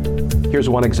government. Here's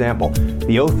one example,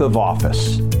 the oath of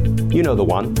office. You know the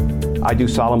one. I do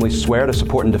solemnly swear to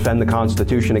support and defend the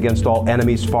Constitution against all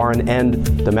enemies, foreign and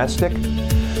domestic.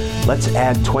 Let's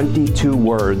add 22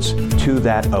 words to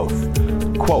that oath.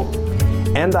 Quote,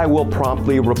 and I will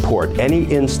promptly report any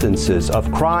instances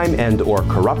of crime and or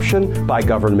corruption by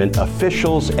government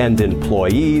officials and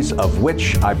employees of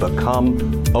which I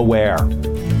become aware.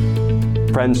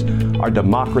 Friends, our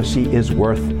democracy is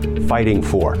worth fighting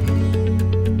for.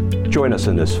 Join us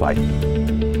in this fight,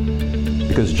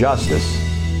 because justice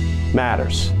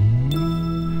matters.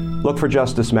 Look for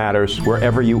Justice Matters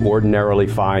wherever you ordinarily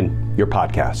find your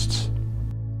podcasts.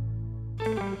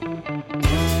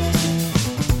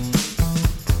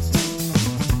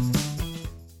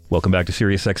 Welcome back to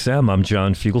SiriusXM. I'm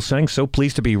John Fugelsang. So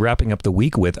pleased to be wrapping up the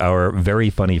week with our very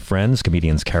funny friends,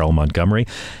 comedians Carol Montgomery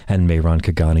and Mehran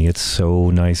Khaghani. It's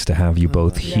so nice to have you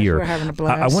both here. We're having a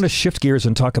blast. I want to shift gears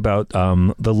and talk about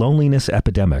the loneliness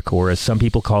epidemic, or as some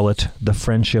people call it, the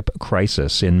friendship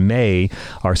crisis. In May,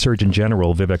 our Surgeon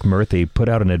General, Vivek Murthy, put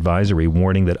out an advisory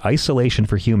warning that isolation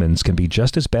for humans can be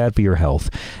just as bad for your health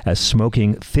as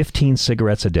smoking 15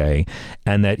 cigarettes a day,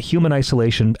 and that human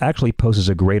isolation actually poses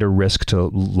a greater risk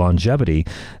to longevity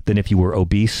than if you were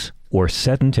obese or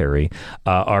sedentary.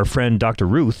 Our friend Dr.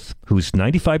 Ruth, who's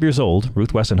 95 years old,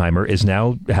 Ruth Wessenheimer,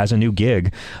 has a new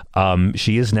gig.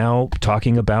 She is now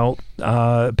talking about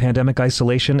pandemic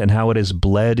isolation and how it has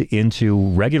bled into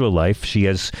regular life. She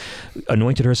has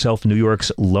anointed herself New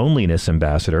York's loneliness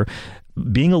ambassador.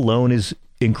 Being alone is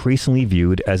increasingly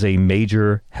viewed as a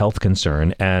major health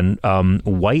concern, and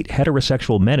white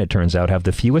heterosexual men, it turns out, have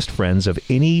the fewest friends of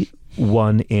any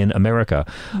one in America,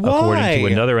 according to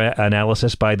another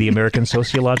analysis by the American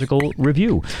Sociological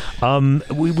Review.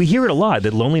 We hear it a lot,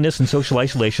 that loneliness and social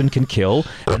isolation can kill,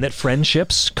 and that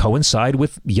friendships coincide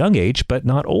with young age, but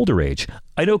not older age.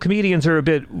 I know comedians are a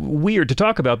bit weird to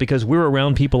talk about because we're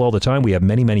around people all the time. We have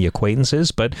many, many acquaintances,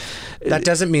 but that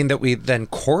doesn't mean that we then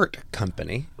court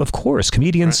company. Of course,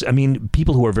 comedians, right. I mean,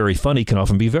 people who are very funny can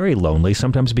often be very lonely,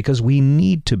 sometimes because we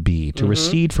need to be to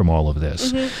recede from all of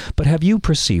this. But have you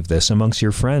perceived this amongst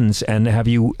your friends, and have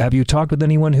you talked with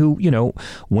anyone who,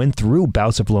 went through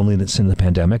bouts of loneliness in the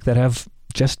pandemic that have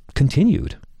just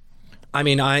continued? I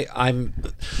mean, I'm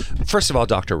first of all,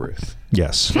 Dr. Ruth.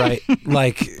 Yes. Right.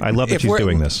 Like, I love that she's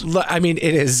doing this. I mean,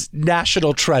 it is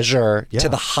national treasure to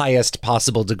the highest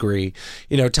possible degree.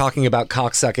 Talking about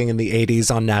cocksucking in the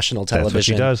 80s on national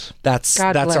television. That's what she does. That's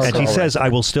our And she says, I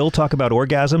will still talk about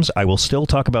orgasms. I will still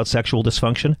talk about sexual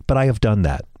dysfunction, but I have done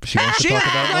that. She wants to talk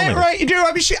about loneliness. Right, you do.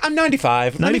 I mean, I'm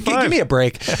 95. 95. Give me a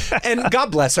break. And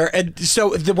God bless her. And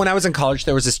so when I was in college,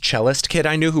 there was this cellist kid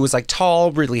I knew who was like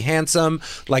tall, really handsome,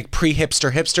 like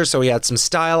pre-hipster. So he had some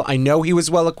style. I know he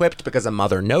was well equipped because a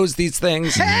mother knows these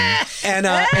things. And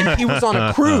he was on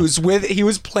a cruise he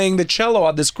was playing the cello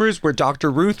on this cruise where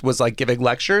Dr. Ruth was like giving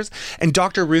lectures, and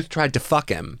Dr. Ruth tried to fuck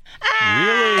him.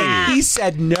 Really? And he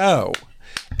said no.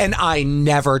 And I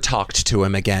never talked to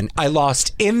him again.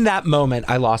 In that moment,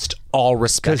 I lost all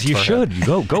respect for him. Because you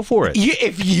should. Go for it.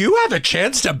 If you have a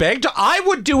chance to beg, I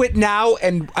would do it now,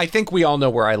 and I think we all know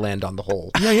where I land on the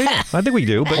whole. Yeah. I think we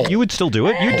do, but you would still do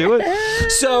it. You'd do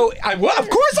it. So, of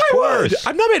course I would.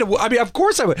 I'm not made of... I mean, of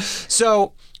course I would.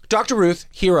 So, Dr. Ruth,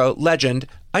 hero, legend,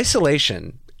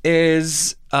 isolation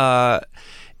is...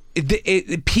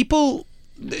 people...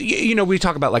 we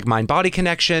talk about like mind-body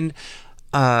connection.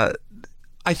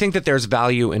 I think that there's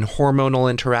value in hormonal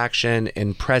interaction,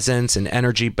 in presence and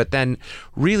energy, but then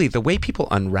really the way people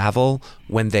unravel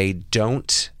when they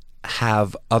don't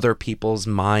have other people's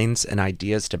minds and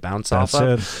ideas to bounce off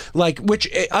of, like,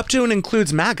 which up to and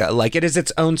includes MAGA, like it is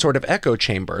its own sort of echo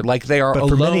chamber, like they are alone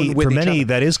with each other. For many,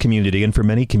 that is community, and for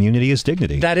many, community is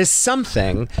dignity. That is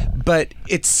something, but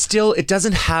it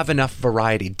doesn't have enough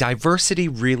variety. Diversity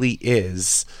really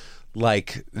is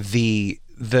like the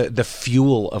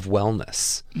fuel of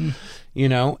wellness, And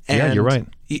yeah, you're right.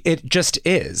 It just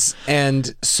is.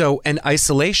 And so,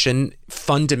 isolation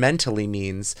fundamentally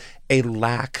means a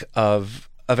lack of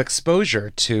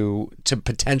exposure to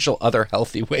potential other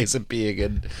healthy ways of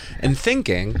being and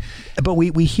thinking. But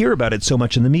we hear about it so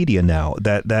much in the media now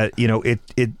that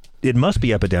it must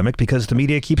be epidemic because the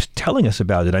media keeps telling us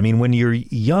about it. I mean, when you're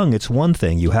young, it's one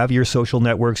thing. You have your social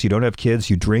networks. You don't have kids.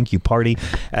 You drink. You party.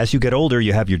 As you get older,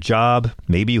 you have your job.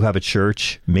 Maybe you have a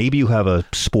church. Maybe you have a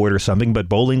sport or something, but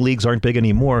bowling leagues aren't big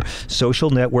anymore. Social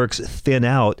networks thin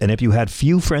out. And if you had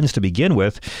few friends to begin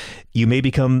with, you may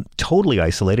become totally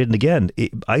isolated. And again,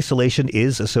 isolation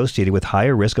is associated with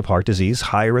higher risk of heart disease,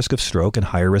 higher risk of stroke, and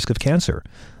higher risk of cancer.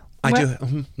 I do.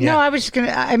 Mm-hmm. Yeah. No, I was just going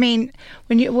to, I mean,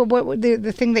 when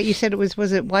the thing that you said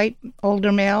was it white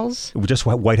older males? Just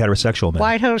white heterosexual men.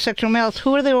 White heterosexual males.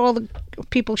 Who are all the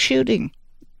people shooting?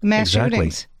 mass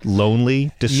shootings.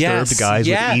 Lonely, disturbed guys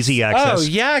with easy access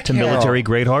to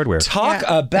military-grade hardware. Talk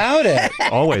about it.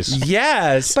 Always.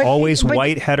 Yes. Always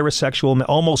white heterosexual men.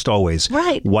 Almost always.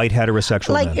 Right. White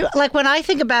heterosexual men. Like when I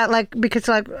think about because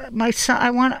my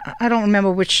son, I don't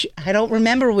remember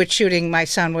which shooting my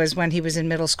son was when he was in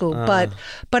middle school,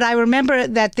 but I remember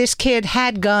that this kid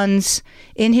had guns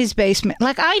in his basement.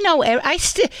 Like I know,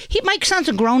 my son's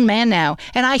a grown man now,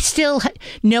 and I still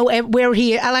know where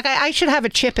he. I should have a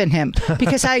chip in him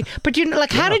because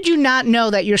how did you not know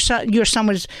that your son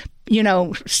was,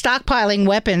 stockpiling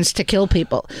weapons to kill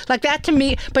people like that? To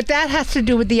me, but that has to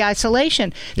do with the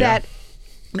isolation that.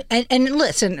 And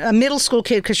listen, a middle school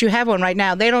kid, because you have one right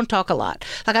now, they don't talk a lot.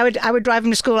 Like I would drive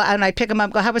him to school and I'd pick him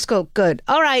up, go, how was school? Good.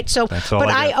 All right. So,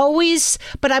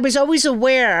 I was always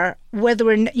aware whether,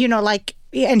 and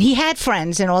he had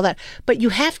friends and all that, but you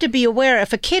have to be aware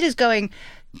if a kid is going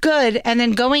good and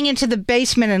then going into the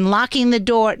basement and locking the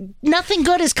door, nothing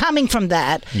good is coming from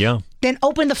that. Yeah. Then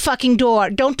open the fucking door.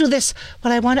 Don't do this.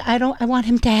 Well, I want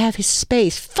him to have his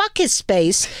space. Fuck his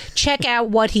space. Check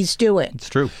out what he's doing. It's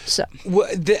true. So,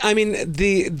 there's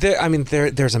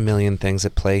a million things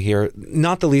at play here.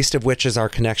 Not the least of which is our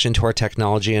connection to our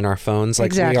technology and our phones.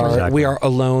 Like we are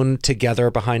alone together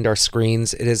behind our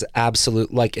screens. It is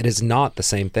it is not the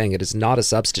same thing. It is not a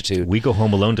substitute. We go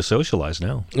home alone to socialize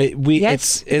now.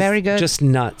 It's very good. Just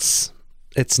nuts.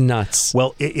 It's nuts.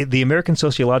 Well, the American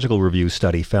Sociological Review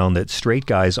study found that straight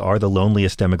guys are the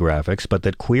loneliest demographics, but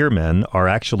that queer men are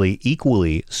actually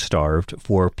equally starved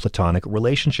for platonic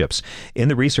relationships. In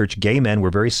the research, gay men were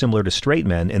very similar to straight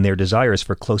men in their desires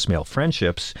for close male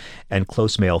friendships and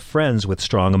close male friends with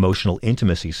strong emotional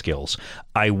intimacy skills.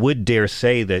 I would dare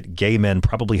say that gay men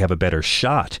probably have a better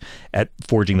shot at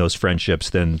forging those friendships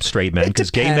than straight men, because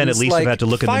gay men at least have had to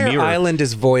look in the mirror. Fire Island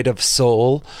is void of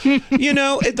soul.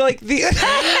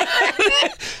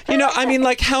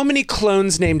 How many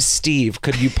clones named Steve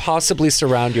could you possibly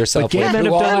surround yourself with? But gay men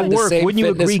have done work. Wouldn't you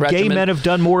agree? Gay men have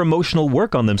done more emotional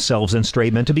work on themselves than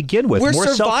straight men to begin with. We're more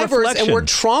survivors, and we're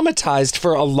traumatized.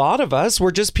 For a lot of us,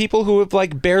 we're just people who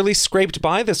have barely scraped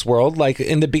by this world.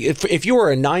 If you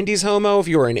were a '90s homo, if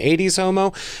you were an '80s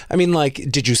homo,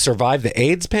 did you survive the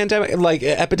AIDS pandemic,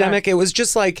 epidemic? Right. It was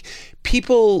just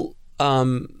people.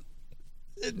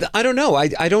 I don't know.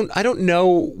 I don't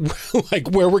know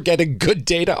where we're getting good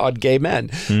data on gay men.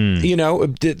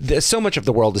 So much of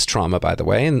the world is trauma, by the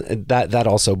way, and that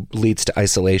also leads to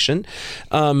isolation.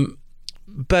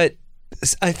 But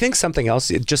I think something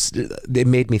else, it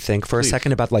made me think for a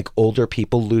second about older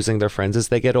people losing their friends as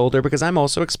they get older, because I'm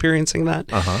also experiencing that.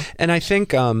 And I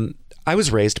think I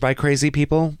was raised by crazy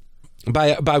people.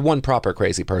 By one proper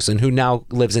crazy person who now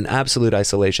lives in absolute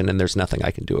isolation, and there's nothing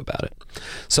I can do about it.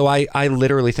 So I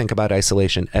literally think about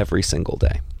isolation every single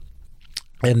day,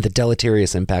 and the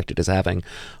deleterious impact it is having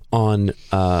on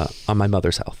my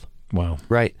mother's health. Wow.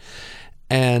 Right.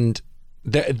 And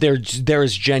there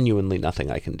is genuinely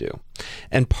nothing I can do.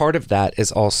 And part of that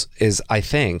is I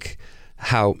think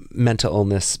how mental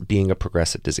illness being a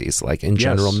progressive disease, in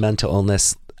general, mental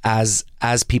illness as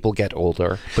people get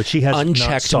older, but she has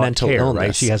unchecked not mental care, illness.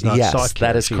 Right? She has not sought care.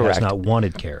 That is correct. She has not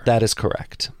wanted care. That is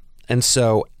correct. And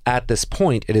so at this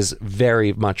point, it is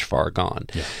very much far gone.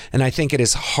 Yeah. And I think it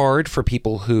is hard for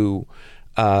people who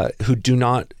do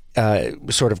not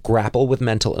sort of grapple with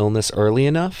mental illness early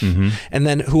enough, and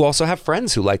then who also have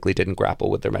friends who likely didn't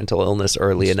grapple with their mental illness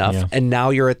early enough, and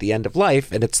now you're at the end of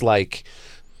life, and it's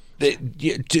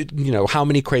how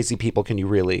many crazy people can you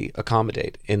really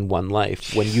accommodate in one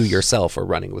life when you yourself are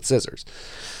running with scissors?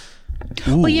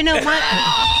 Ooh.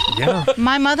 Well,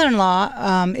 my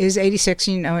mother-in-law is 86,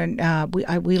 and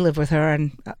we live with her,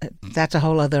 and that's a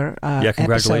whole other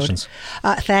congratulations.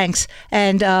 Episode. Thanks.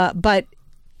 And but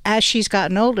as she's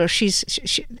gotten older, she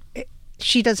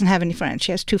doesn't have any friends.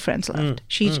 She has 2 friends left.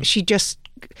 She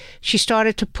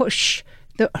started to push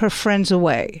her friends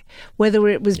away, whether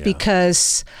it was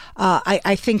because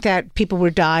I think that people were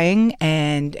dying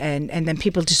and then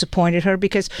people disappointed her,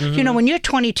 because when you're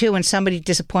 22 and somebody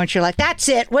disappoints you, like, that's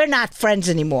it, we're not friends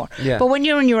anymore. But when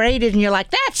you're in your 80s and you're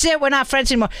like, that's it, we're not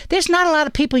friends anymore, there's not a lot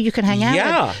of people you can hang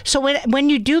out with. So when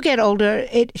you do get older,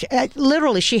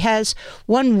 literally she has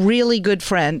one really good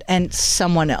friend and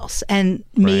someone else, and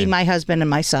me, my husband, and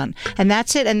my son, and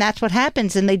that's it, and that's what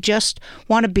happens, and they just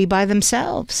want to be by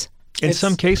themselves. In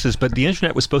some cases, but the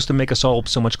internet was supposed to make us all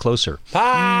so much closer.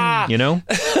 You know?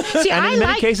 See, and in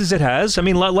many cases it has. I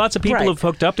mean, lots of people have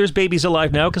hooked up. There's babies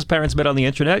alive now because parents met on the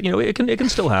internet. You know, it can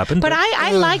still happen. But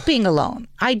I like being alone.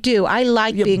 I do. I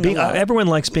like being alone. Everyone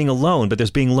likes being alone, but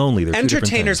there's being lonely.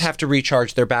 Entertainers have to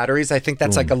recharge their batteries. I think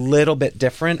that's like a little bit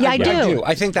different. Yeah, I do.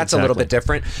 I think that's a little bit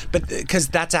different, but because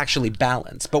that's actually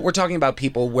balance. But we're talking about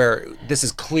people where this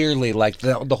is clearly like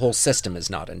the whole system is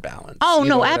not in balance. Oh,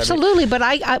 no, absolutely. But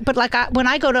when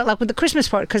I go to with the Christmas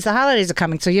party, because the holidays are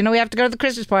coming, so we have to go to the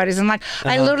Christmas parties, and I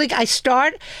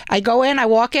go in, I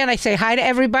walk in, I say hi to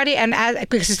everybody, and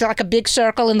because it's like a big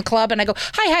circle in the club, and I go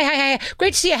hi,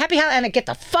 great to see you, happy holiday, and I get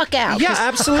the fuck out. Yeah,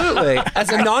 absolutely. As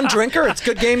a non-drinker, it's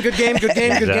good game.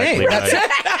 Exactly. That's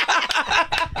it.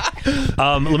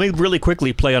 Let me really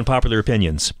quickly play unpopular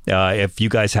opinions. If you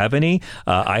guys have any,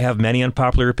 I have many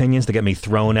unpopular opinions that get me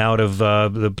thrown out of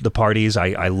the parties.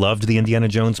 I loved the Indiana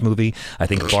Jones movie. I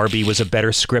think Barbie was a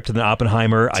better script than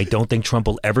Oppenheimer. I don't think Trump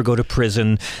will ever go to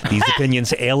prison. These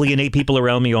opinions alienate people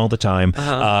around me all the time.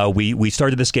 We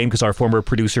started this game because our former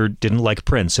producer didn't like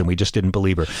Prince, and we just didn't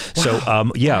believe her. So,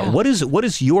 what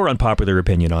is your unpopular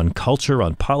opinion on culture,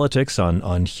 on politics,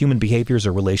 on human behaviors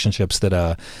or relationships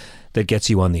that gets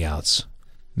you on the outs?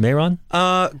 Mayron?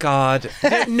 God,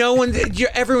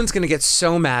 everyone's going to get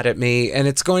so mad at me, and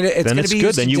it's going to be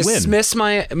good. Then you dismiss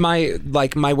my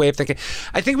way of thinking.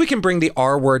 I think we can bring the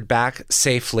R word back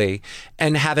safely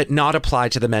and have it not apply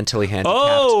to the mentally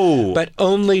handicapped, but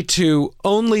only to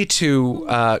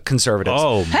conservatives.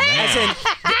 Oh man.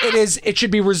 As in, it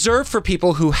should be reserved for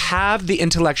people who have the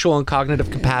intellectual and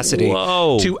cognitive capacity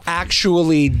to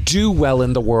actually do well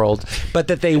in the world, but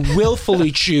that they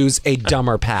willfully choose a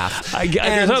dumber path.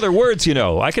 There's other words,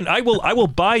 I will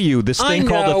buy you this thing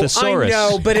called a thesaurus. I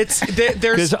know, but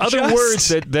there's other words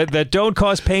that don't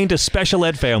cause pain to special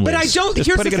ed families. But I don't.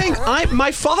 Here's the thing.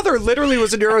 My father literally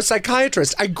was a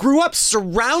neuropsychiatrist. I grew up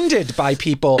surrounded by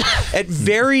people at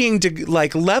varying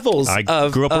levels. I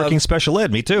grew up working special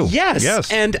ed. Me too.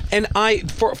 Yes. And I,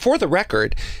 for the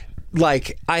record,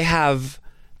 I have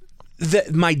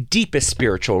my deepest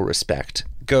spiritual respect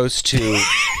goes to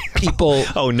people.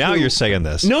 Now you're saying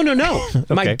this. No.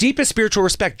 Okay. My deepest spiritual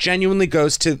respect genuinely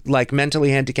goes to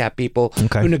mentally handicapped people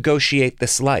who negotiate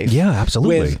this life. Yeah,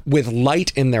 absolutely. With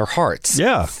light in their hearts.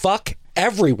 Yeah. Fuck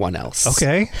everyone else.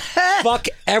 Okay. Fuck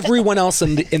everyone else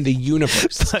in the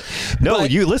universe.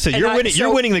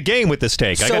 You're winning the game with this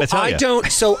take. I got to tell you.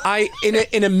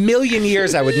 In a million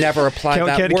years I would never apply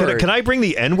that word. Can I bring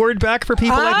the N word back for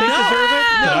people I think deserve it?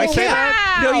 No, I you can't.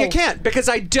 No, you can't, because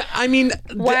I'm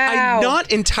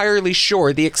not entirely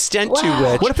sure the extent to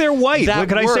which. What if they're white?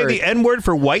 Can I say the N word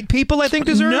for white people I think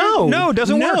deserve it? No, it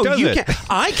doesn't work, does it? Can't.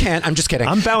 I can't. I'm just kidding.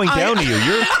 I'm bowing down to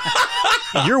you.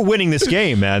 You're winning this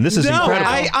game, man. This is incredible.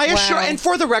 I assure. And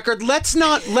for the record, let's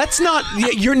not.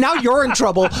 You're in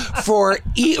trouble for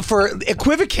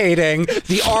equivocating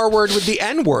the R word with the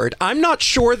N word. I'm not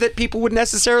sure that people would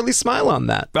necessarily smile on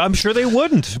that. I'm sure they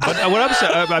wouldn't. But what I'm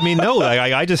saying,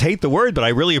 I just hate the word, but I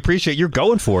really appreciate you're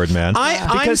going for it, man.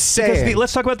 Because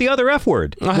let's talk about the other F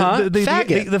word.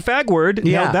 The fag word.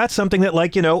 Yeah. That's something that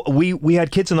we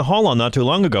had kids in the hall on not too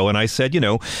long ago, and I said,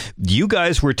 you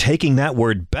guys were taking that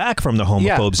word back from the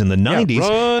homophobes in the 90s.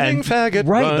 Running faggot,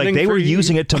 running they were free.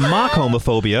 using it to mock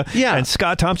homophobia. Yeah. And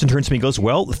Scott Thompson turns to me and goes,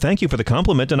 well, thank you for the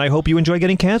compliment, and I hope you enjoy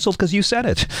getting canceled because you said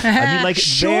it.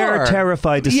 They're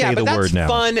terrified to say the word now. Yeah,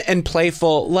 but that's fun and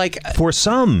playful. For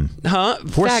some.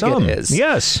 For faggot some. is.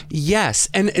 Yes.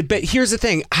 But here's the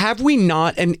thing. Have we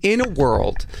not, and in a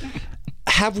world,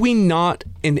 have we not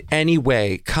in any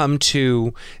way come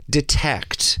to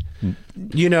detect...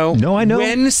 No, I know.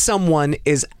 when someone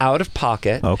is out of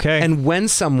pocket, and when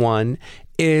someone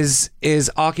is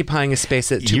occupying a space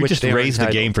to you which just they raised are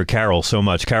the game for Carol so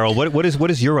much. Carol, what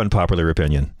is your unpopular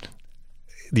opinion?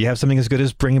 Do you have something as good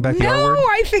as bringing back the R word? No,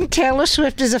 I think Taylor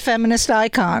Swift is a feminist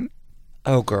icon.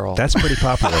 Oh, girl, that's pretty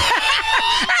popular.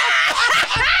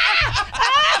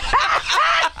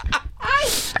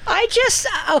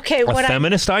 A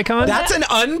feminist icon? That's an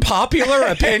unpopular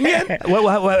opinion.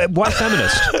 Why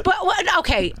feminist? But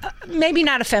maybe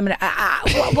not a feminist.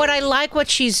 What I like what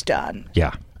she's done.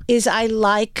 Yeah. Is I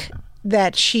like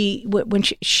that she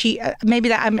maybe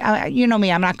that I'm you know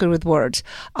me, I'm not good with words,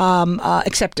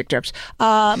 except dick terms.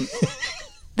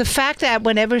 The fact that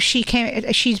whenever she came,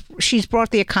 she's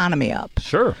brought the economy up.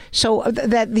 Sure. So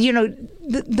that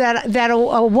that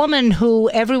a woman who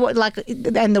everyone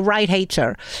and the right hates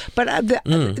her, but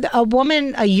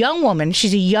a young woman,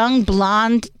 she's a young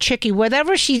blonde chickie,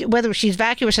 whether she's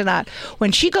vacuous or not.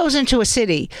 When she goes into a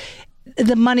city,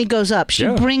 the money goes up. She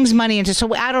Yeah. brings money into.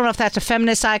 So I don't know if that's a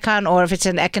feminist icon or if it's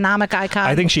an economic icon.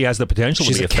 I think she has the potential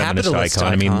to be a feminist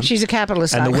icon. I mean, she's a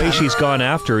capitalist and icon. the way she's gone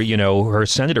after, her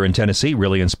senator in Tennessee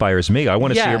really inspires me. I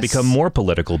want to see her Yes. become more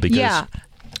political because Yeah.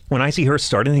 when I see her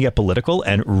starting to get political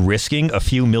and risking a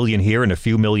few million here and a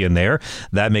few million there,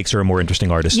 that makes her a more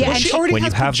interesting artist. Yeah, to and watch. she already when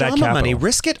has you have that pajama capital. money.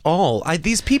 Risk it all.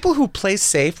 These people who play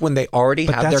safe when they already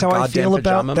have their goddamn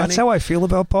pajama money. That's how I feel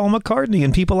about Paul McCartney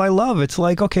and people I love. It's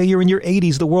like, okay, you're in your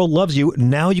 80s, the world loves you.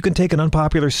 Now you can take an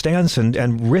unpopular stance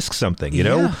and risk something, you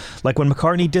know? Yeah. Like when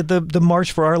McCartney did the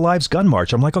March for Our Lives gun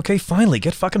march. I'm like, okay, finally,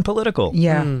 get fucking political.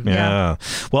 Yeah. Yeah.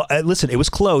 Well, listen, it was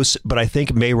close, but I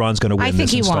think Mayron's going to win I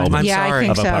think this he won. installment. Yeah, I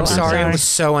think of so. Unpopular I'm sorry. Dissent. It was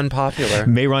so unpopular.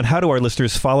 Mayron, how do our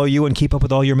listeners follow you and keep up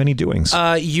with all your many doings?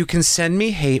 You can send me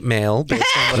hate mail based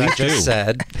on what I just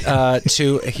said.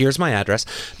 To here's my address.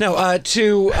 No, I'm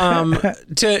the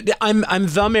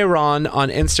Mayron on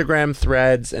Instagram,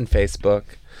 Threads, and Facebook.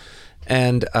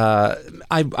 And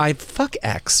I fuck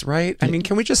X, right? I mean,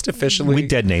 can we just officially... We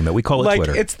dead name it. We call it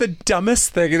Twitter. It's the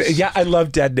dumbest thing. Yeah, I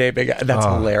love dead naming. That's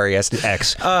hilarious.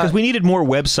 X. Because we needed more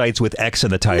websites with X in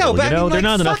the title. No, but I mean, there are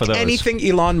not fuck enough of those. anything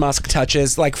Elon Musk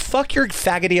touches. Like, fuck your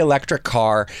faggoty electric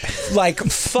car. Like,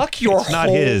 fuck your It's not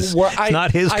whole his. It's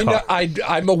not his I car. know,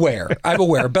 I'm aware.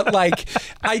 But like,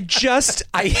 I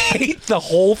hate the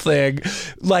whole thing.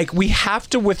 Like, we have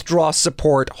to withdraw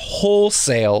support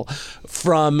wholesale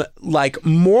from like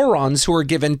morons who are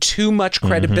given too much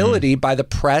credibility by the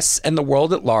press and the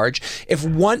world at large. If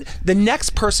the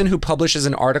next person who publishes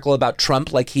an article about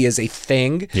Trump like he is a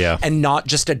thing and not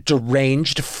just a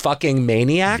deranged fucking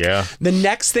maniac, the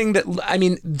next thing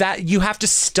that you have to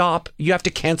stop, you have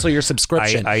to cancel your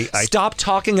subscription. Stop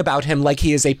talking about him like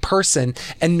he is a person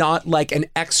and not like an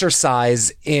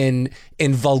exercise in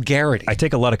vulgarity. I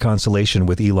take a lot of consolation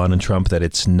with Elon and Trump that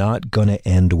it's not going to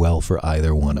end well for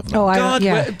either one of them. Oh,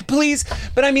 God, please.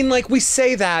 But I mean, like, we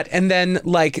say that and then,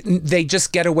 like, they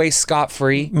just get away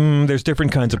scot-free. There's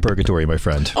different kinds of purgatory, my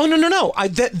friend. Oh, no.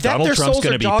 That Donald their Trump's souls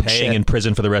going are to be dog paying shit. in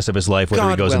prison for the rest of his life, whether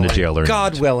he goes into jail or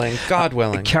God not. willing. God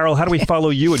willing. Carol, how do we follow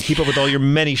you and keep up with all your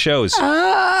many shows? I'm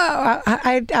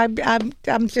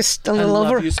just a little over.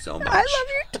 I love you so much. I love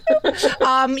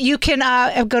you too. You can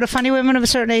go to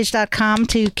funnywomenofacerdage.com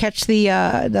to catch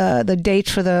the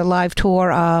dates for the live tour.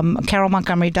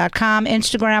 CarolMontgomery.com.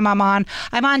 Instagram,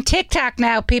 I'm on TikTok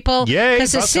now, people. Yay,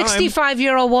 because a about time.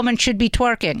 65-year-old woman should be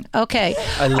twerking. Okay.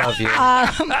 I love you.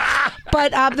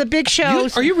 But the big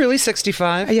shows. Are you really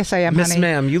 65? Yes, I am, Miss honey.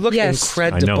 Ma'am, you look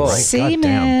incredible. I know, right?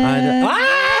 Seaman.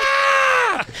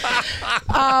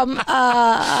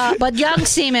 But young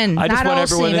semen, I just not want old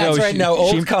everyone semen. to know. That's right. No,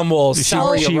 old cum will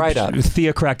sour you right up.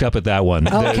 Thea cracked up at that one.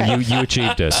 Okay. You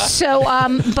achieved it. So,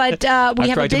 but we I've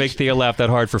have tried to make Thea laugh that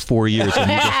hard for 4 years, and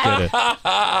you just did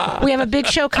it. We have a big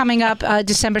show coming up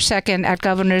December 2nd at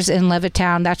Governor's in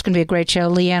Levittown. That's going to be a great show.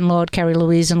 Leanne Lord, Carrie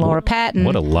Louise, and Laura Patton.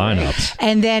 What a lineup.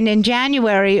 And then in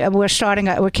January, we're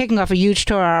kicking off a huge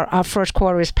tour. Our first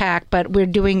quarter is packed, but we're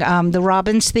doing the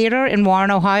Robbins Theater in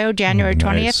Warren, Ohio, January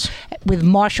 20th, with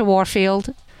Marsha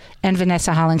Warfield and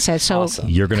Vanessa Hollingshead. So awesome.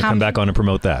 You're going to come back on and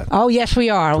promote that. Oh, yes,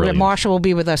 we are. Brilliant. Marsha will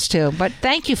be with us, too. But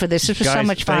thank you for this. This was Guys, so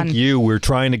much fun. Thank you. We're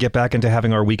trying to get back into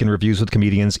having our weekend reviews with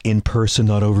comedians in person,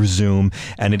 not over Zoom.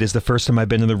 And it is the first time I've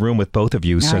been in the room with both of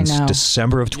you since know.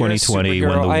 December of You're a 2020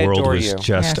 when superhero. the I world adore was you.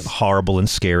 just Yes. horrible and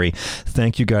scary.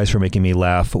 Thank you guys for making me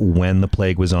laugh when the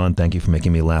plague was on. Thank you for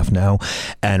making me laugh now.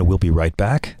 And we'll be right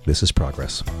back. This is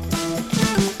Progress.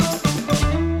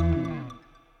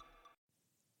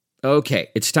 Okay,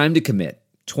 it's time to commit.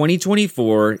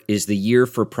 2024 is the year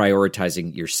for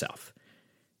prioritizing yourself.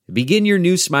 Begin your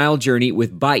new smile journey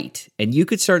with Byte, and you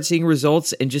could start seeing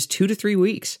results in just 2 to 3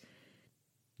 weeks.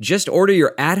 Just order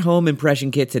your at-home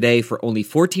impression kit today for only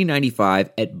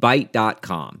 $14.95 at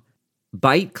Byte.com.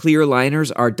 Byte clear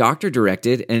liners are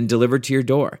doctor-directed and delivered to your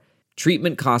door.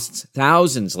 Treatment costs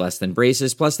thousands less than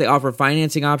braces, plus they offer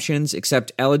financing options,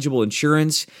 accept eligible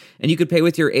insurance, and you could pay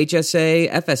with your HSA,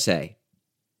 FSA.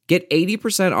 Get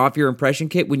 80% off your impression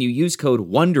kit when you use code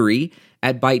WONDERY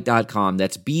at Byte.com.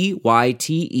 That's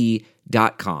BYTE.com.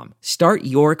 Start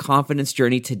your confidence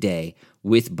journey today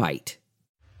with Byte.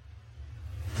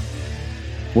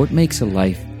 What makes a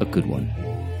life a good one?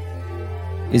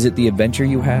 Is it the adventure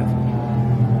you have?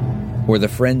 Or the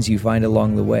friends you find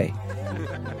along the way?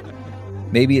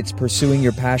 Maybe it's pursuing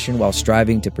your passion while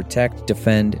striving to protect,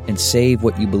 defend, and save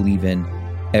what you believe in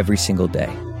every single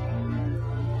day.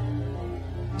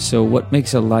 So what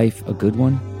makes a life a good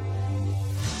one?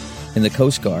 In the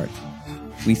Coast Guard,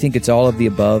 we think it's all of the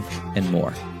above and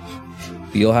more.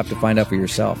 But you'll have to find out for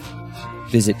yourself.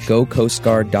 Visit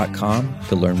gocoastguard.com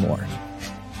to learn more.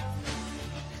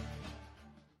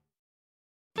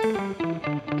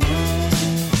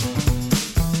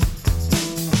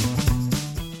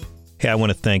 I want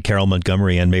to thank Carol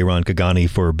Montgomery and Mehran Khaghani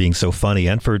for being so funny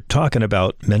and for talking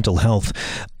about mental health.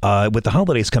 With the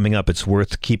holidays coming up, it's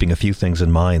worth keeping a few things in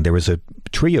mind. There was a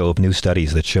trio of new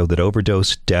studies that showed that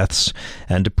overdose deaths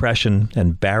and depression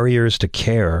and barriers to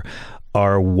care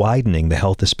are widening the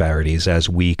health disparities as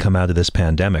we come out of this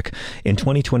pandemic. In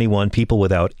 2021, people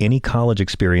without any college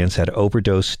experience had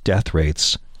overdose death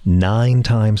rates 9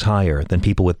 times higher than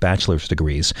people with bachelor's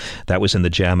degrees. That was in the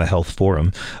JAMA Health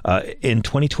Forum. In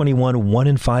 2021, 1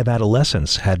 in 5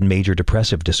 adolescents had major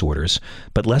depressive disorders,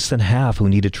 but less than half who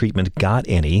needed treatment got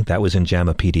any. That was in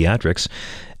JAMA Pediatrics.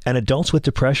 And adults with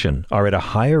depression are at a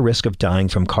higher risk of dying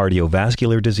from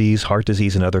cardiovascular disease, heart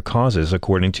disease, and other causes,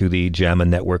 according to the JAMA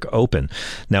Network Open.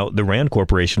 Now, the RAND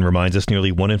Corporation reminds us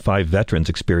nearly 1 in 5 veterans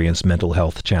experience mental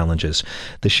health challenges.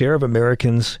 The share of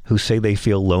Americans who say they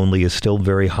feel lonely is still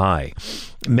very high.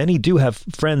 Many do have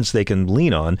friends they can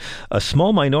lean on. A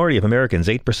small minority of Americans,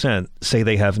 8%, say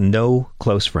they have no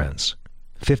close friends.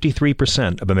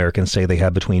 53% of Americans say they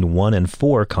have between 1 and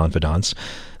 4 confidants.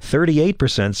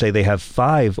 38% say they have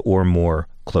 5 or more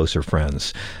closer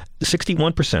friends.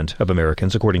 61% of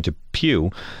Americans, according to Pew,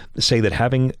 say that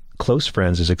having close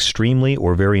friends is extremely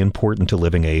or very important to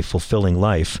living a fulfilling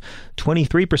life.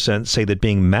 23% say that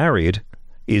being married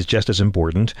is just as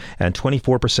important, and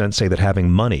 24% say that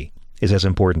having money is as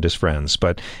important as friends.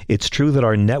 But it's true that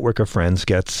our network of friends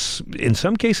gets, in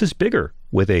some cases, bigger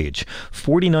with age.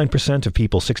 49% of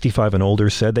people 65 and older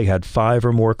said they had 5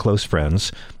 or more close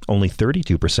friends. Only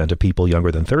 32% of people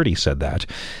younger than 30 said that.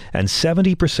 And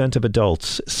 70% of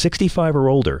adults 65 or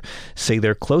older say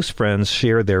their close friends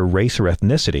share their race or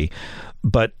ethnicity.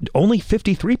 But only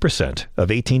 53% of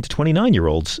 18 to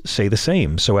 29-year-olds say the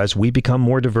same. So as we become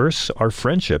more diverse, our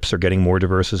friendships are getting more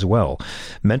diverse as well.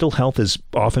 Mental health has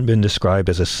often been described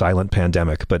as a silent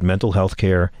pandemic, but mental health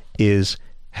care is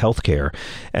healthcare.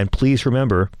 And please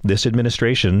remember, this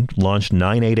administration launched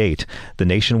 988, the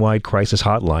nationwide crisis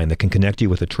hotline that can connect you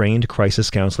with a trained crisis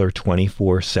counselor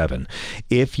 24/7.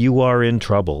 If you are in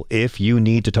trouble, if you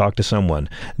need to talk to someone,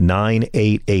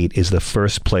 988 is the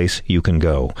first place you can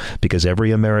go, because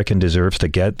every American deserves to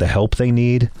get the help they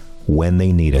need when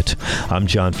they need it. I'm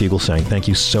John Fugelsang. Thank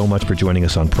you so much for joining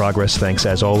us on Progress. Thanks,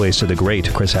 as always, to the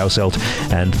great Chris Hauselt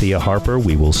and Thea Harper.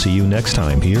 We will see you next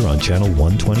time here on Channel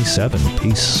 127.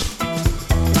 Peace.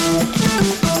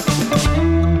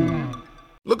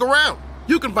 Look around.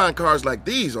 You can find cars like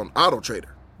these on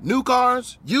AutoTrader. New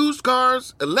cars, used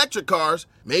cars, electric cars,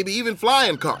 maybe even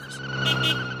flying cars.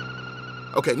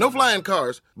 Okay, no flying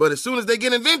cars, but as soon as they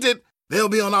get invented, they'll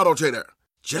be on AutoTrader.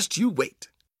 Just you wait.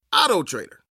 AutoTrader.